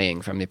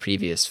enjoying from the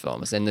previous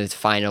films. And the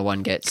final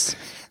one gets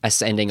a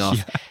sending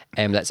off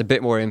that's a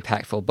bit more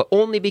impactful, but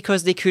only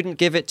because they couldn't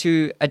give it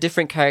to a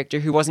different character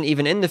who wasn't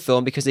even in the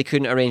film because they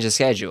couldn't arrange the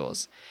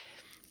schedules.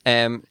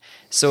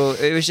 So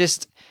it was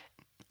just,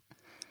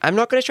 I'm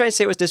not going to try and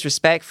say it was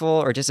disrespectful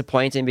or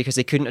disappointing because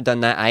they couldn't have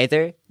done that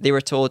either. They were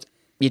told,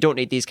 you don't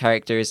need these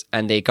characters,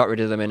 and they got rid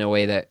of them in a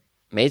way that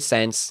made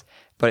sense,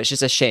 but it's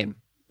just a shame.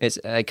 It's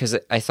because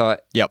I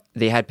thought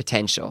they had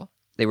potential.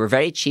 They were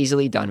very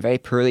cheesily done, very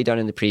poorly done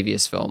in the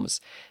previous films,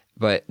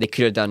 but they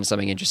could have done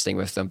something interesting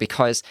with them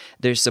because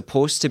they're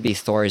supposed to be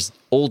Thor's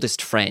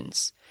oldest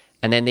friends.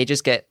 And then they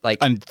just get like...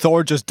 And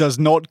Thor just does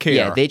not care.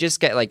 Yeah, they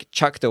just get like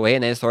chucked away,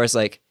 and then Thor's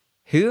like,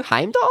 who?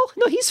 Heimdall?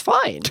 No, he's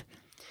fine.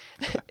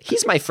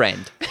 He's my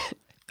friend.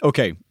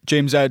 Okay,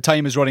 James,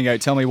 time is running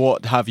out. Tell me,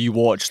 what have you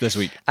watched this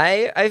week?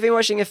 I've been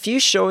watching a few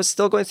shows,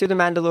 still going through The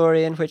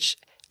Mandalorian, which...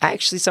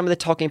 Actually, some of the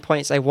talking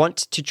points I want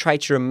to try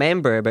to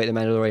remember about The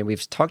Mandalorian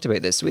we've talked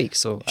about this week.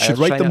 So Should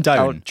write them down.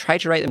 I'll try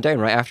to write them down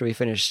right after we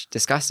finish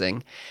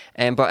discussing.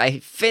 But I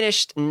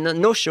finished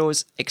no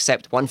shows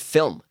except one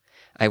film.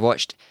 I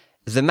watched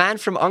The Man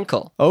from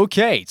U.N.C.L.E.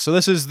 Okay, so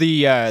this is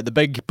the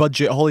big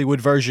budget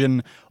Hollywood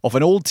version of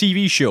an old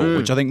TV show,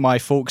 which I think my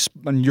folks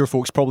and your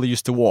folks probably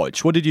used to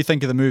watch. What did you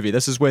think of the movie?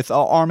 This is with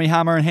Armie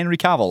Hammer and Henry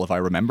Cavill, if I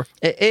remember.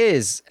 It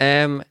is,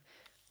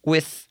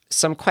 with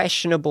some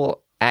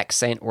questionable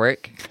accent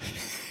work.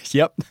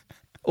 Yep.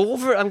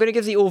 I'm going to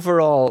give the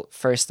overall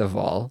first of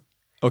all.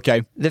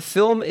 Okay. The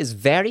film is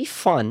very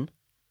fun,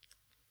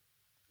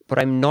 but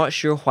I'm not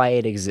sure why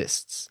it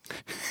exists.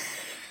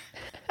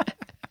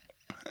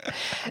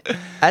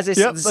 As I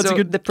said,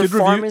 so the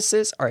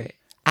performances are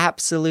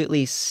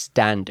absolutely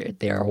standard.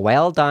 They are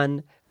well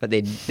done, but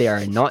they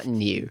are not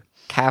new.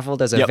 Cavill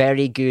does a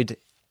very good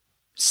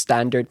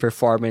standard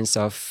performance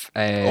of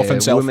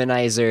himself.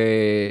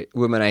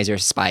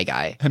 womanizer spy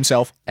guy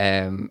Himself.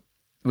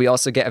 We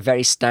also get a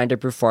very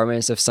standard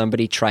performance of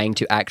somebody trying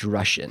to act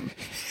Russian.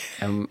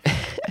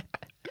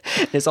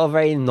 It's all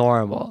very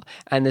normal,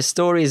 and the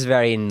story is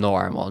very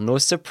normal. No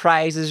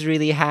surprises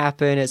really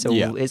happen.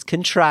 It's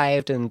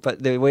contrived,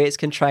 but the way it's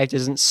contrived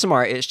isn't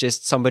smart. It's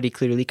just somebody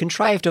clearly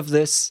contrived of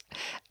this,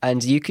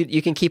 and you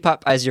can keep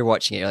up as you're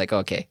watching it. You're like,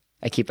 okay,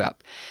 I keep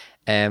up,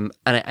 and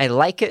I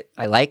like it.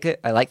 I like it.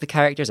 I like the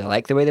characters. I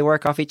like the way they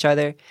work off each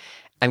other.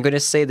 I'm going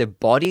to say the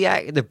body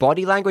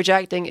language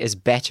acting is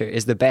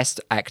the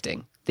best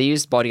acting. They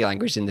used body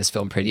language in this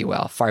film pretty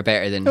well, far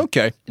better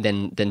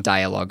than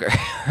dialogue.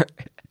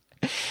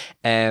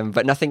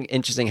 But nothing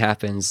interesting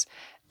happens.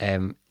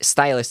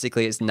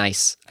 Stylistically, it's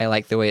nice. I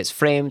like the way it's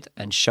framed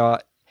and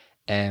shot.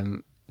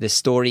 The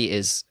story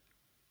is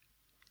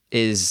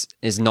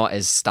not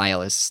as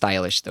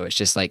stylish though. It's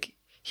just like,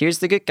 here's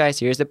the good guys,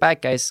 here's the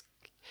bad guys.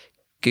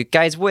 Good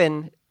guys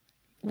win.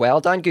 Well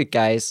done, good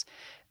guys.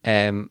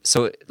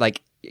 So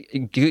like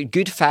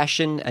good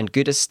fashion and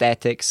good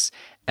aesthetics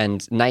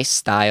and nice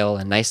style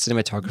and nice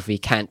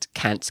cinematography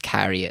can't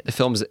carry it. The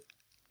film's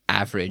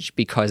average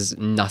because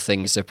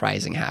nothing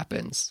surprising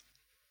happens.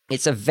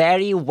 It's a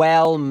very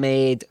well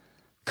made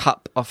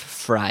cup of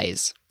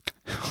fries.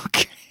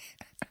 Okay.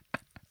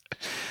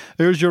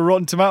 Here's your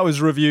Rotten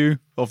Tomatoes review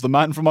of The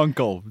Man from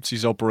U.N.C.L.E.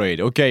 Seesaw Parade.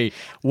 Okay,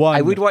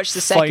 I would watch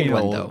the second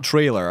one though.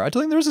 Trailer. I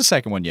don't think there is a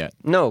second one yet.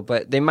 No,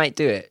 but they might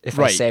do it if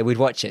I say we'd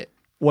watch it.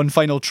 One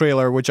final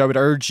trailer, which I would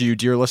urge you,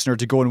 dear listener,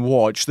 to go and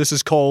watch. This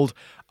is called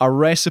A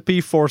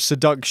Recipe for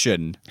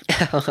Seduction.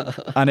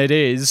 And it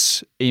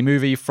is a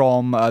movie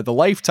from the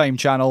Lifetime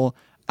channel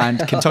and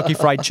Kentucky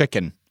Fried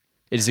Chicken.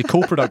 It is a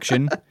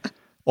co-production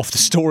of the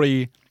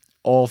story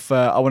of,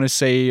 I want to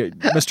say,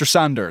 Mr.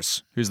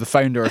 Sanders, who's the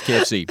founder of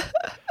KFC.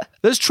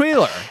 This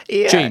trailer,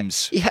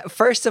 James. Yeah,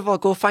 first of all,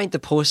 go find the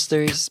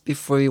posters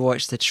before you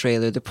watch the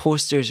trailer. The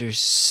posters are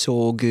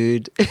so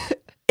good.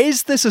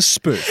 Is this a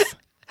spoof?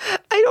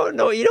 I don't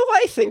know. You know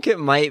what I think it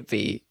might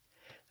be?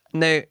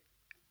 Now,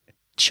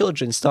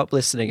 children, stop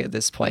listening at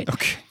this point.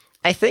 Okay.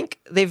 I think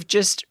they've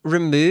just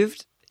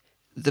removed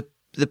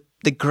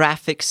the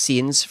graphic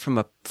scenes from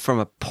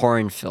a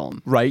porn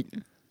film. Right.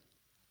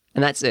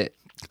 And that's it.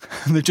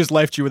 They've just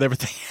left you with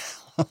everything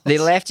else. They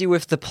left you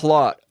with the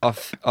plot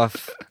of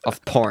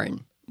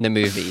porn, the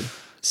movie.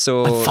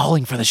 So I'm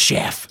falling for the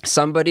chef.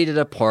 Somebody did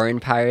a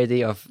porn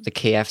parody of the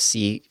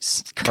KFC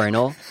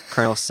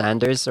Colonel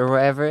Sanders or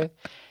whatever.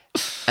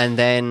 And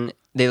then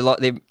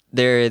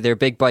their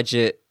big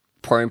budget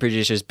porn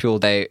producers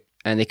pulled out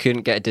and they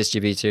couldn't get a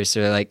distributor.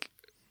 So they're like,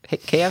 hey,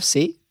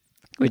 KFC,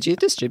 would you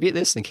distribute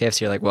this? And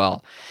KFC are like,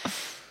 well,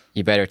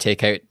 you better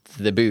take out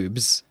the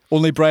boobs.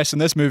 Only breasts in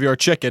this movie are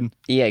chicken.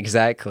 Yeah,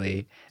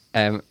 exactly.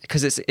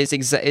 Because it's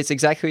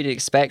exactly what you'd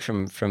expect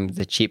from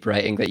the cheap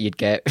writing that you'd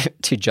get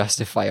to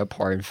justify a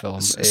porn film.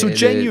 So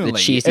genuinely, the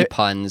cheesy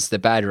puns, the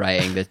bad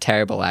writing, the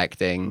terrible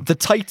acting. The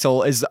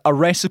title is A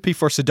Recipe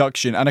for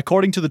Seduction, and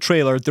according to the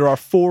trailer, there are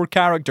 4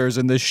 characters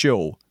in this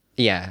show.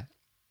 Yeah,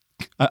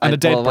 and a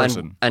dead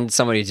person, and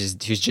somebody who's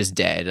just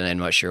dead, and I'm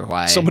not sure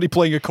why. Somebody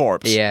playing a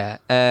corpse. Yeah,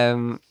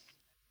 and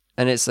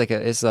it's like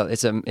it's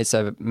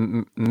a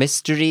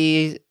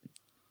mystery.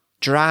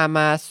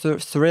 Drama,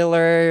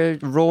 thriller,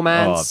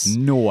 romance. Oh, I've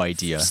no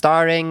idea.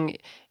 Starring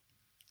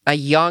a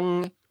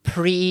young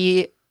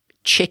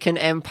pre-Chicken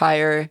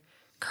Empire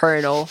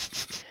colonel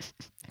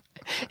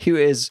who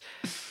is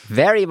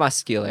very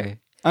muscular.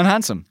 And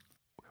handsome.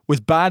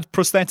 With bad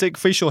prosthetic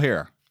facial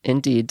hair.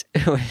 Indeed.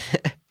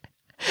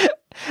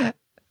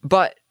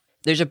 But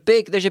there's a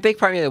big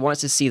part of me that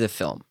wants to see the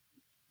film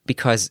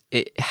because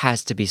it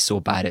has to be so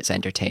bad it's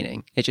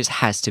entertaining. It just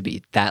has to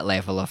be that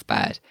level of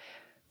bad.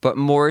 But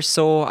more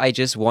so, I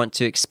just want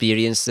to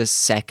experience this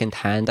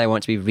secondhand. I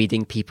want to be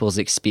reading people's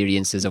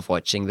experiences of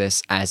watching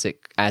this as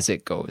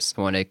it goes.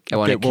 I want to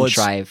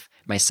contrive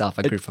myself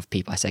a group of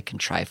people. I said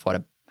contrive. What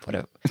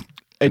a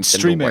It's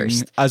streaming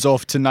as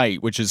of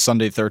tonight, which is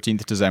Sunday,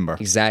 13th December.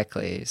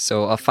 Exactly.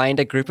 So I'll find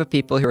a group of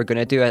people who are going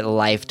to do a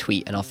live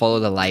tweet, and I'll follow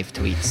the live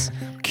tweets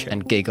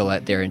and giggle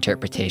at their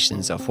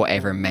interpretations of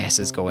whatever mess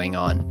is going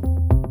on.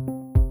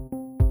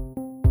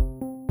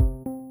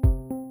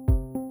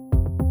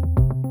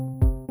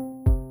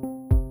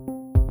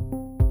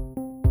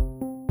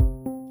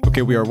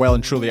 Okay, we are well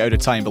and truly out of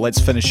time, but let's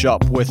finish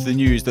up with the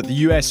news that the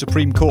US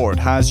Supreme Court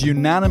has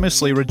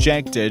unanimously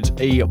rejected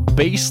a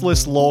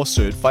baseless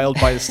lawsuit filed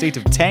by the state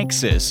of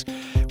Texas,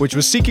 which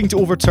was seeking to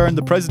overturn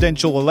the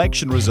presidential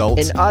election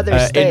results in other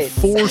states.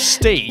 In 4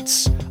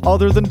 states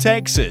other than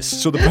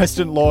Texas. So the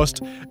president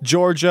lost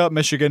Georgia,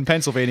 Michigan,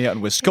 Pennsylvania,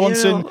 and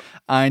Wisconsin.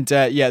 And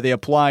they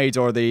applied,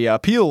 or they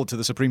appealed to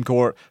the Supreme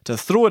Court to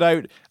throw it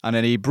out, and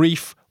in a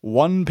brief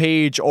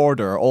 1-page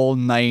order, all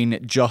 9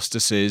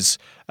 justices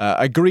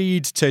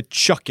agreed to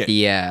chuck it.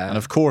 Yeah. And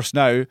of course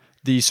now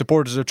the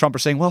supporters of Trump are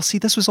saying, well, see,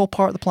 this was all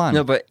part of the plan.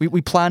 No, but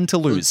we planned to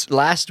lose.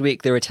 Last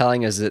week they were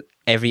telling us that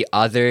every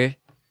other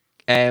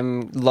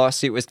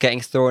lawsuit was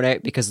getting thrown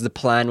out because the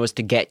plan was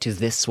to get to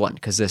this one,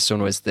 because this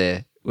one was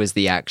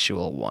the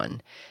actual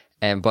one.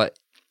 But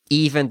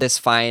even this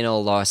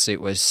final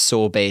lawsuit was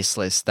so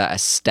baseless that a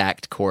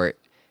stacked court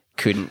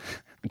couldn't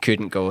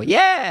couldn't go,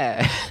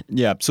 yeah.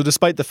 Yeah, so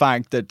despite the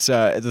fact that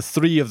the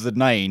 3 of the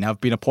 9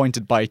 have been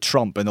appointed by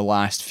Trump in the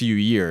last few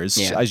years,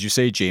 as you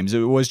say, James,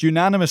 it was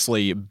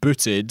unanimously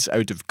booted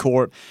out of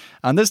court.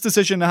 And this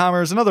decision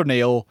hammers another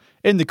nail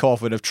in the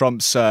coffin of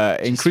Trump's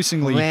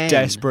increasingly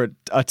desperate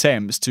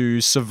attempts to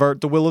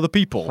subvert the will of the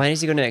people. When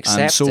is he going to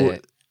accept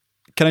it?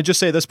 Can I just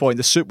say at this point,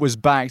 the suit was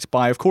backed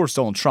by, of course,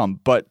 Donald Trump,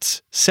 but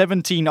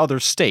 17 other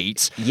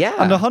states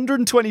and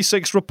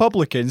 126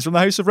 Republicans from the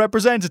House of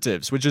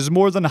Representatives, which is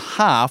more than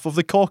half of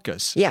the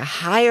caucus. Yeah,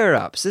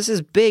 higher-ups. This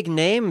is big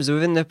names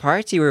within the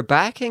party who are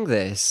backing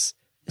this.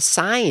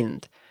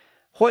 Signed.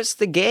 What's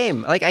the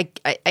game?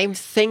 Like, I'm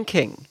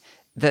thinking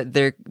that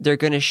they're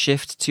going to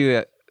shift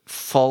to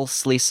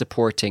falsely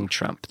supporting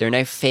Trump. They're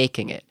now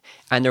faking it.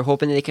 And they're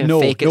hoping they can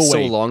fake it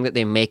so long that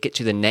they make it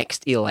to the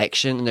next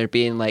election and they're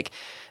being like,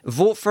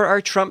 vote for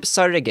our Trump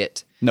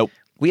surrogate. Nope.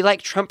 We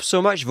like Trump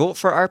so much, vote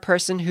for our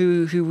person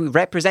who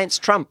represents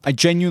Trump. I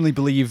genuinely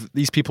believe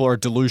these people are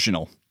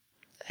delusional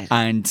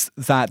and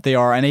that they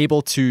are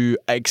unable to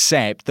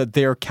accept that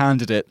their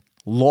candidate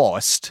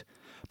lost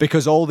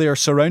because all they are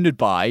surrounded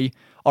by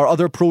are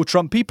other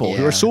pro-Trump people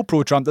who are so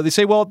pro-Trump that they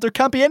say, well, there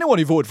can't be anyone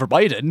who voted for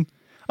Biden.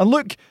 And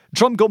look,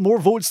 Trump got more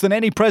votes than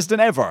any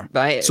president ever.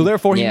 So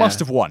therefore, he must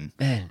have won.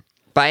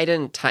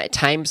 Biden,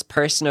 Times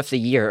Person of the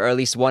Year, or at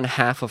least one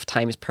half of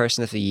Times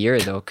Person of the Year,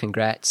 though.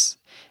 Congrats.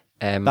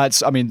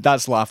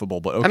 That's laughable,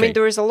 but okay. I mean,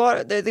 there was a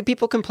lot, the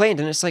people complained,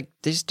 and it's like,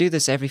 they just do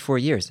this every 4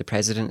 years. The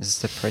president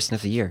is the Person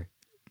of the Year.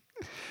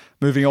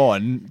 Moving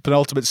on,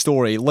 penultimate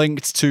story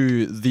linked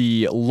to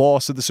the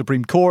loss at the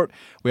Supreme Court.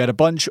 We had a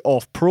bunch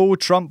of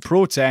pro-Trump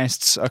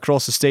protests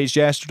across the states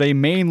yesterday,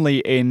 mainly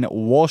in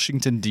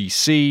Washington,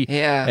 D.C.,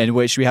 in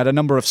which we had a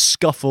number of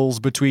scuffles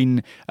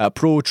between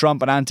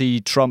pro-Trump and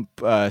anti-Trump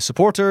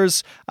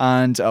supporters,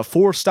 and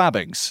 4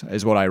 stabbings,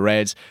 is what I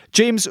read.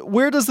 James,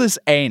 where does this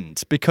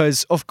end?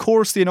 Because, of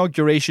course, the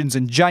inauguration's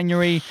in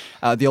January.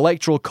 The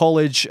Electoral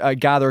College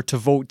gather to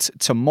vote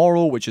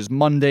tomorrow, which is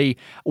Monday.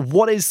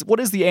 What is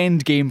the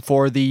end game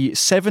for the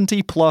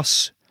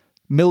 70+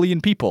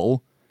 million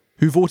people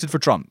who voted for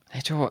Trump?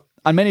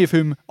 And many of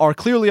whom are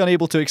clearly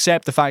unable to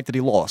accept the fact that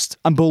he lost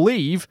and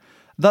believe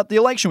that the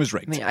election was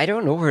rigged. I mean, I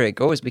don't know where it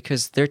goes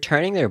because they're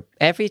turning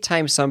every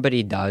time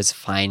somebody does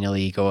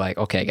finally go like,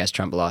 okay, I guess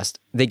Trump lost,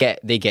 they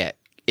get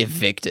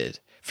evicted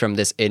from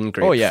this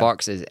in-group.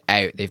 Fox is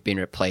out. They've been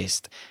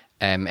replaced.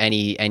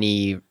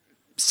 Any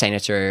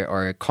senator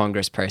or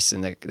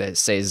congressperson that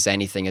says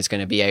anything is going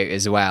to be out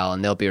as well,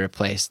 and they'll be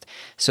replaced.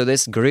 So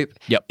this group,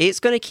 it's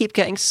going to keep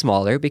getting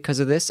smaller because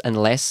of this,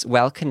 and less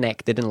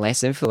well-connected and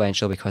less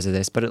influential because of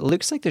this. But it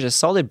looks like there's a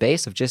solid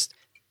base of just,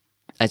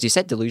 as you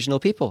said, delusional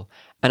people.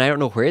 And I don't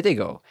know where they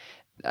go.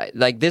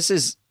 Like, this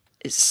is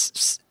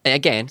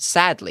again,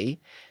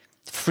 sadly,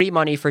 free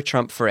money for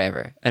Trump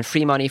forever, and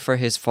free money for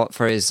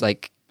his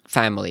like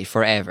family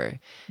forever.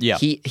 Yeah,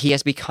 he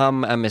has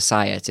become a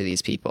messiah to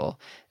these people.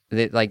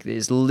 Like,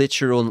 this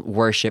literal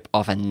worship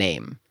of a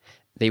name.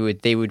 They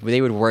would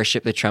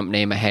worship the Trump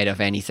name ahead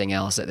of anything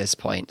else at this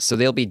point. So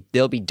they'll be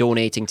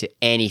donating to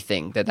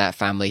anything that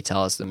family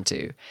tells them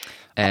to.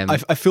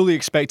 I fully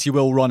expect he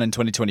will run in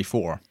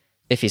 2024.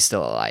 If he's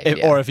still alive.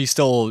 Or if he's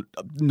still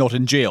not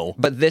in jail.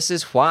 But this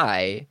is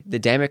why the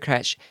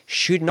Democrats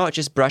should not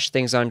just brush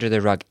things under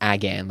the rug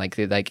again, like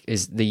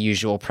is the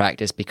usual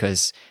practice,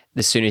 because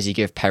as soon as you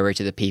give power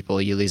to the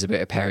people, you lose a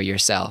bit of power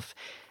yourself.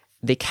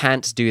 They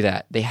can't do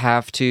that. They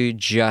have to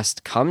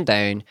just come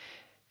down,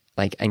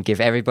 and give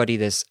everybody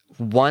this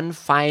one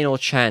final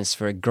chance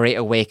for a great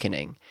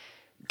awakening.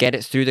 Get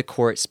it through the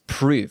courts,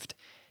 proved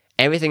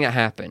everything that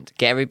happened.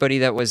 Get everybody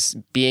that was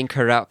being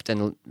corrupt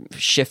and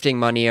shifting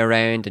money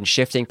around and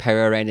shifting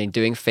power around and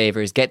doing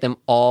favors, get them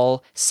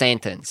all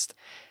sentenced.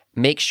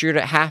 Make sure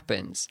it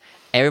happens.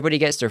 Everybody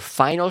gets their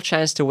final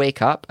chance to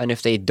wake up, and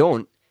if they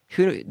don't,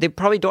 they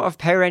probably don't have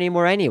power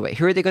anymore anyway.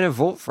 Who are they going to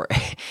vote for?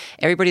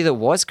 Everybody that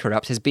was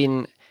corrupt has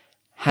been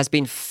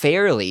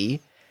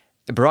fairly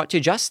brought to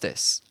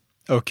justice.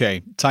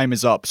 Okay, time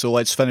is up, so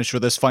let's finish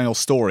with this final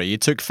story. It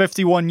took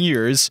 51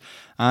 years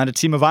and a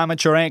team of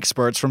amateur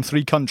experts from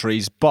 3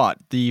 countries, but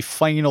the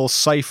final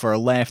cipher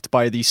left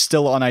by the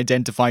still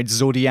unidentified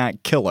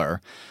Zodiac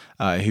killer,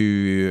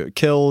 who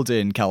killed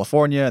in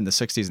California in the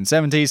 60s and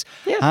 70s,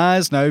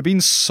 has now been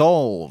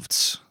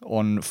solved.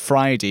 On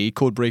Friday,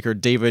 codebreaker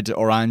David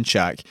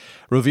Oranchak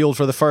revealed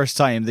for the first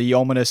time the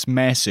ominous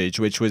message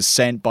which was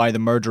sent by the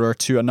murderer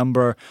to a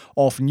number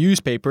of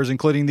newspapers,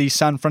 including the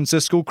San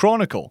Francisco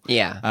Chronicle.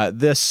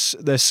 This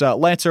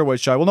letter,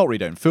 which I will not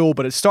read out in full,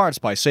 but it starts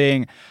by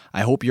saying,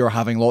 "I hope you're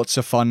having lots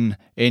of fun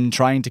in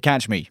trying to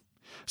catch me."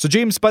 So,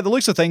 James, by the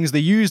looks of things, they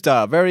used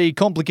a very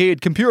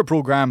complicated computer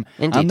program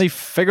and they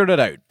figured it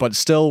out. But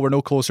still, we're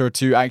no closer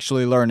to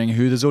actually learning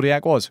who the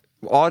Zodiac was.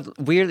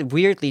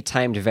 Weirdly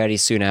timed very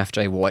soon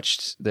after I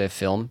watched the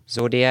film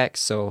Zodiac.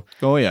 So,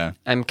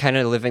 I'm kind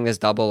of living this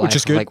double life. Which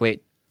is good. Like,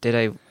 wait,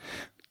 did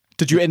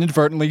you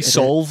inadvertently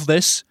solve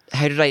this?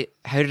 How did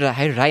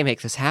I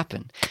make this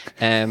happen?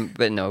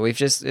 But no, we've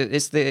just,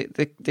 it's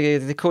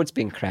the code's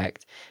been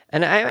cracked.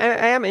 And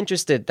I am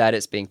interested that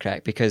it's being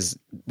cracked, because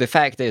the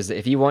fact is that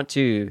if you want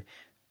to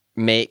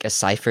make a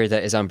cipher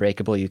that is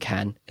unbreakable, you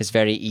can. It's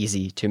very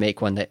easy to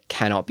make one that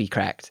cannot be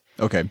cracked.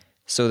 Okay.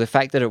 So the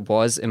fact that it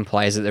was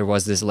implies that there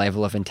was this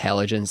level of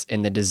intelligence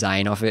in the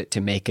design of it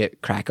to make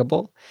it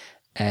crackable.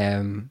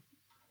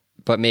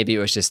 But maybe it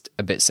was just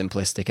a bit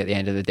simplistic at the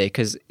end of the day,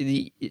 because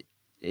it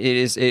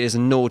is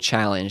no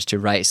challenge to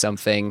write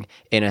something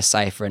in a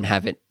cipher and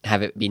have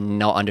it be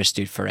not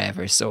understood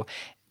forever. So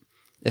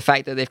the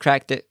fact that they've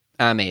cracked it,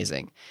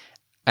 amazing.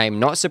 I'm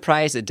not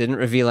surprised it didn't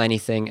reveal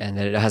anything and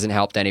that it hasn't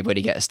helped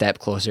anybody get a step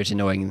closer to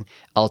knowing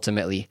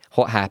ultimately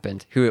what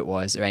happened, who it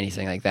was, or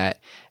anything like that.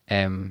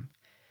 And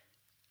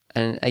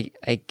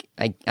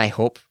I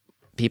hope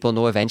people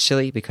know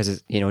eventually,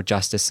 because, you know,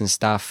 justice and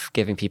stuff,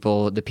 giving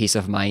people the peace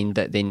of mind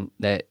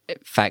that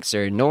facts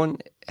are known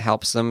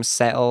helps them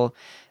settle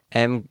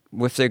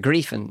with their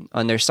grief and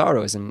on their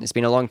sorrows. And it's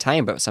been a long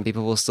time, but some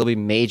people will still be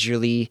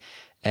majorly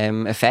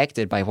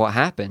affected by what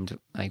happened,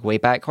 like way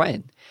back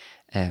when.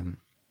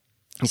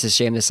 It's a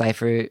shame the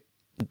cipher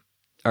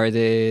or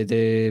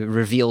the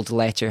revealed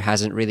letter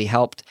hasn't really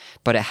helped,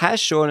 but it has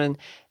shown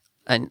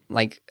and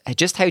like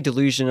just how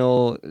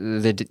delusional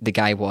the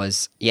guy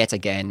was yet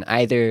again.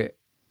 Either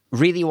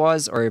really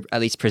was, or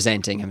at least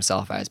presenting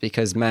himself as,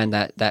 because man,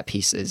 that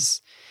piece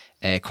is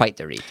quite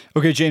the read.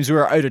 Okay, James, we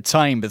are out of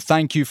time, but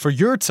thank you for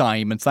your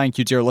time, and thank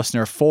you, dear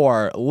listener,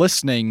 for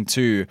listening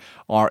to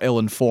our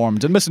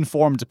ill-informed and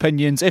misinformed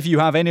opinions. If you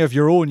have any of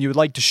your own you would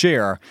like to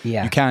share,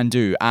 you can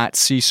do at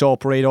Seesaw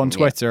Parade on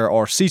Twitter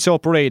or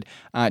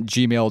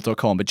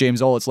seesawparade@gmail.com. But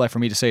James, all that's left for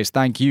me to say is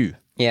thank you.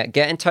 Yeah,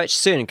 get in touch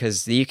soon,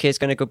 because the UK is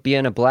going to be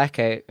in a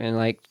blackout in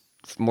like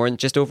more than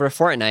just over a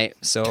fortnight.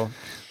 So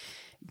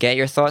get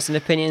your thoughts and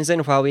opinions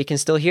in while we can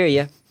still hear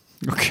you.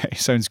 Okay,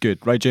 sounds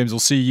good. Right, James, we'll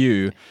see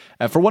you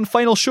for one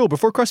final show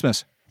before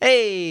Christmas.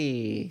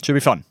 Hey! Should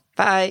be fun.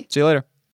 Bye. See you later.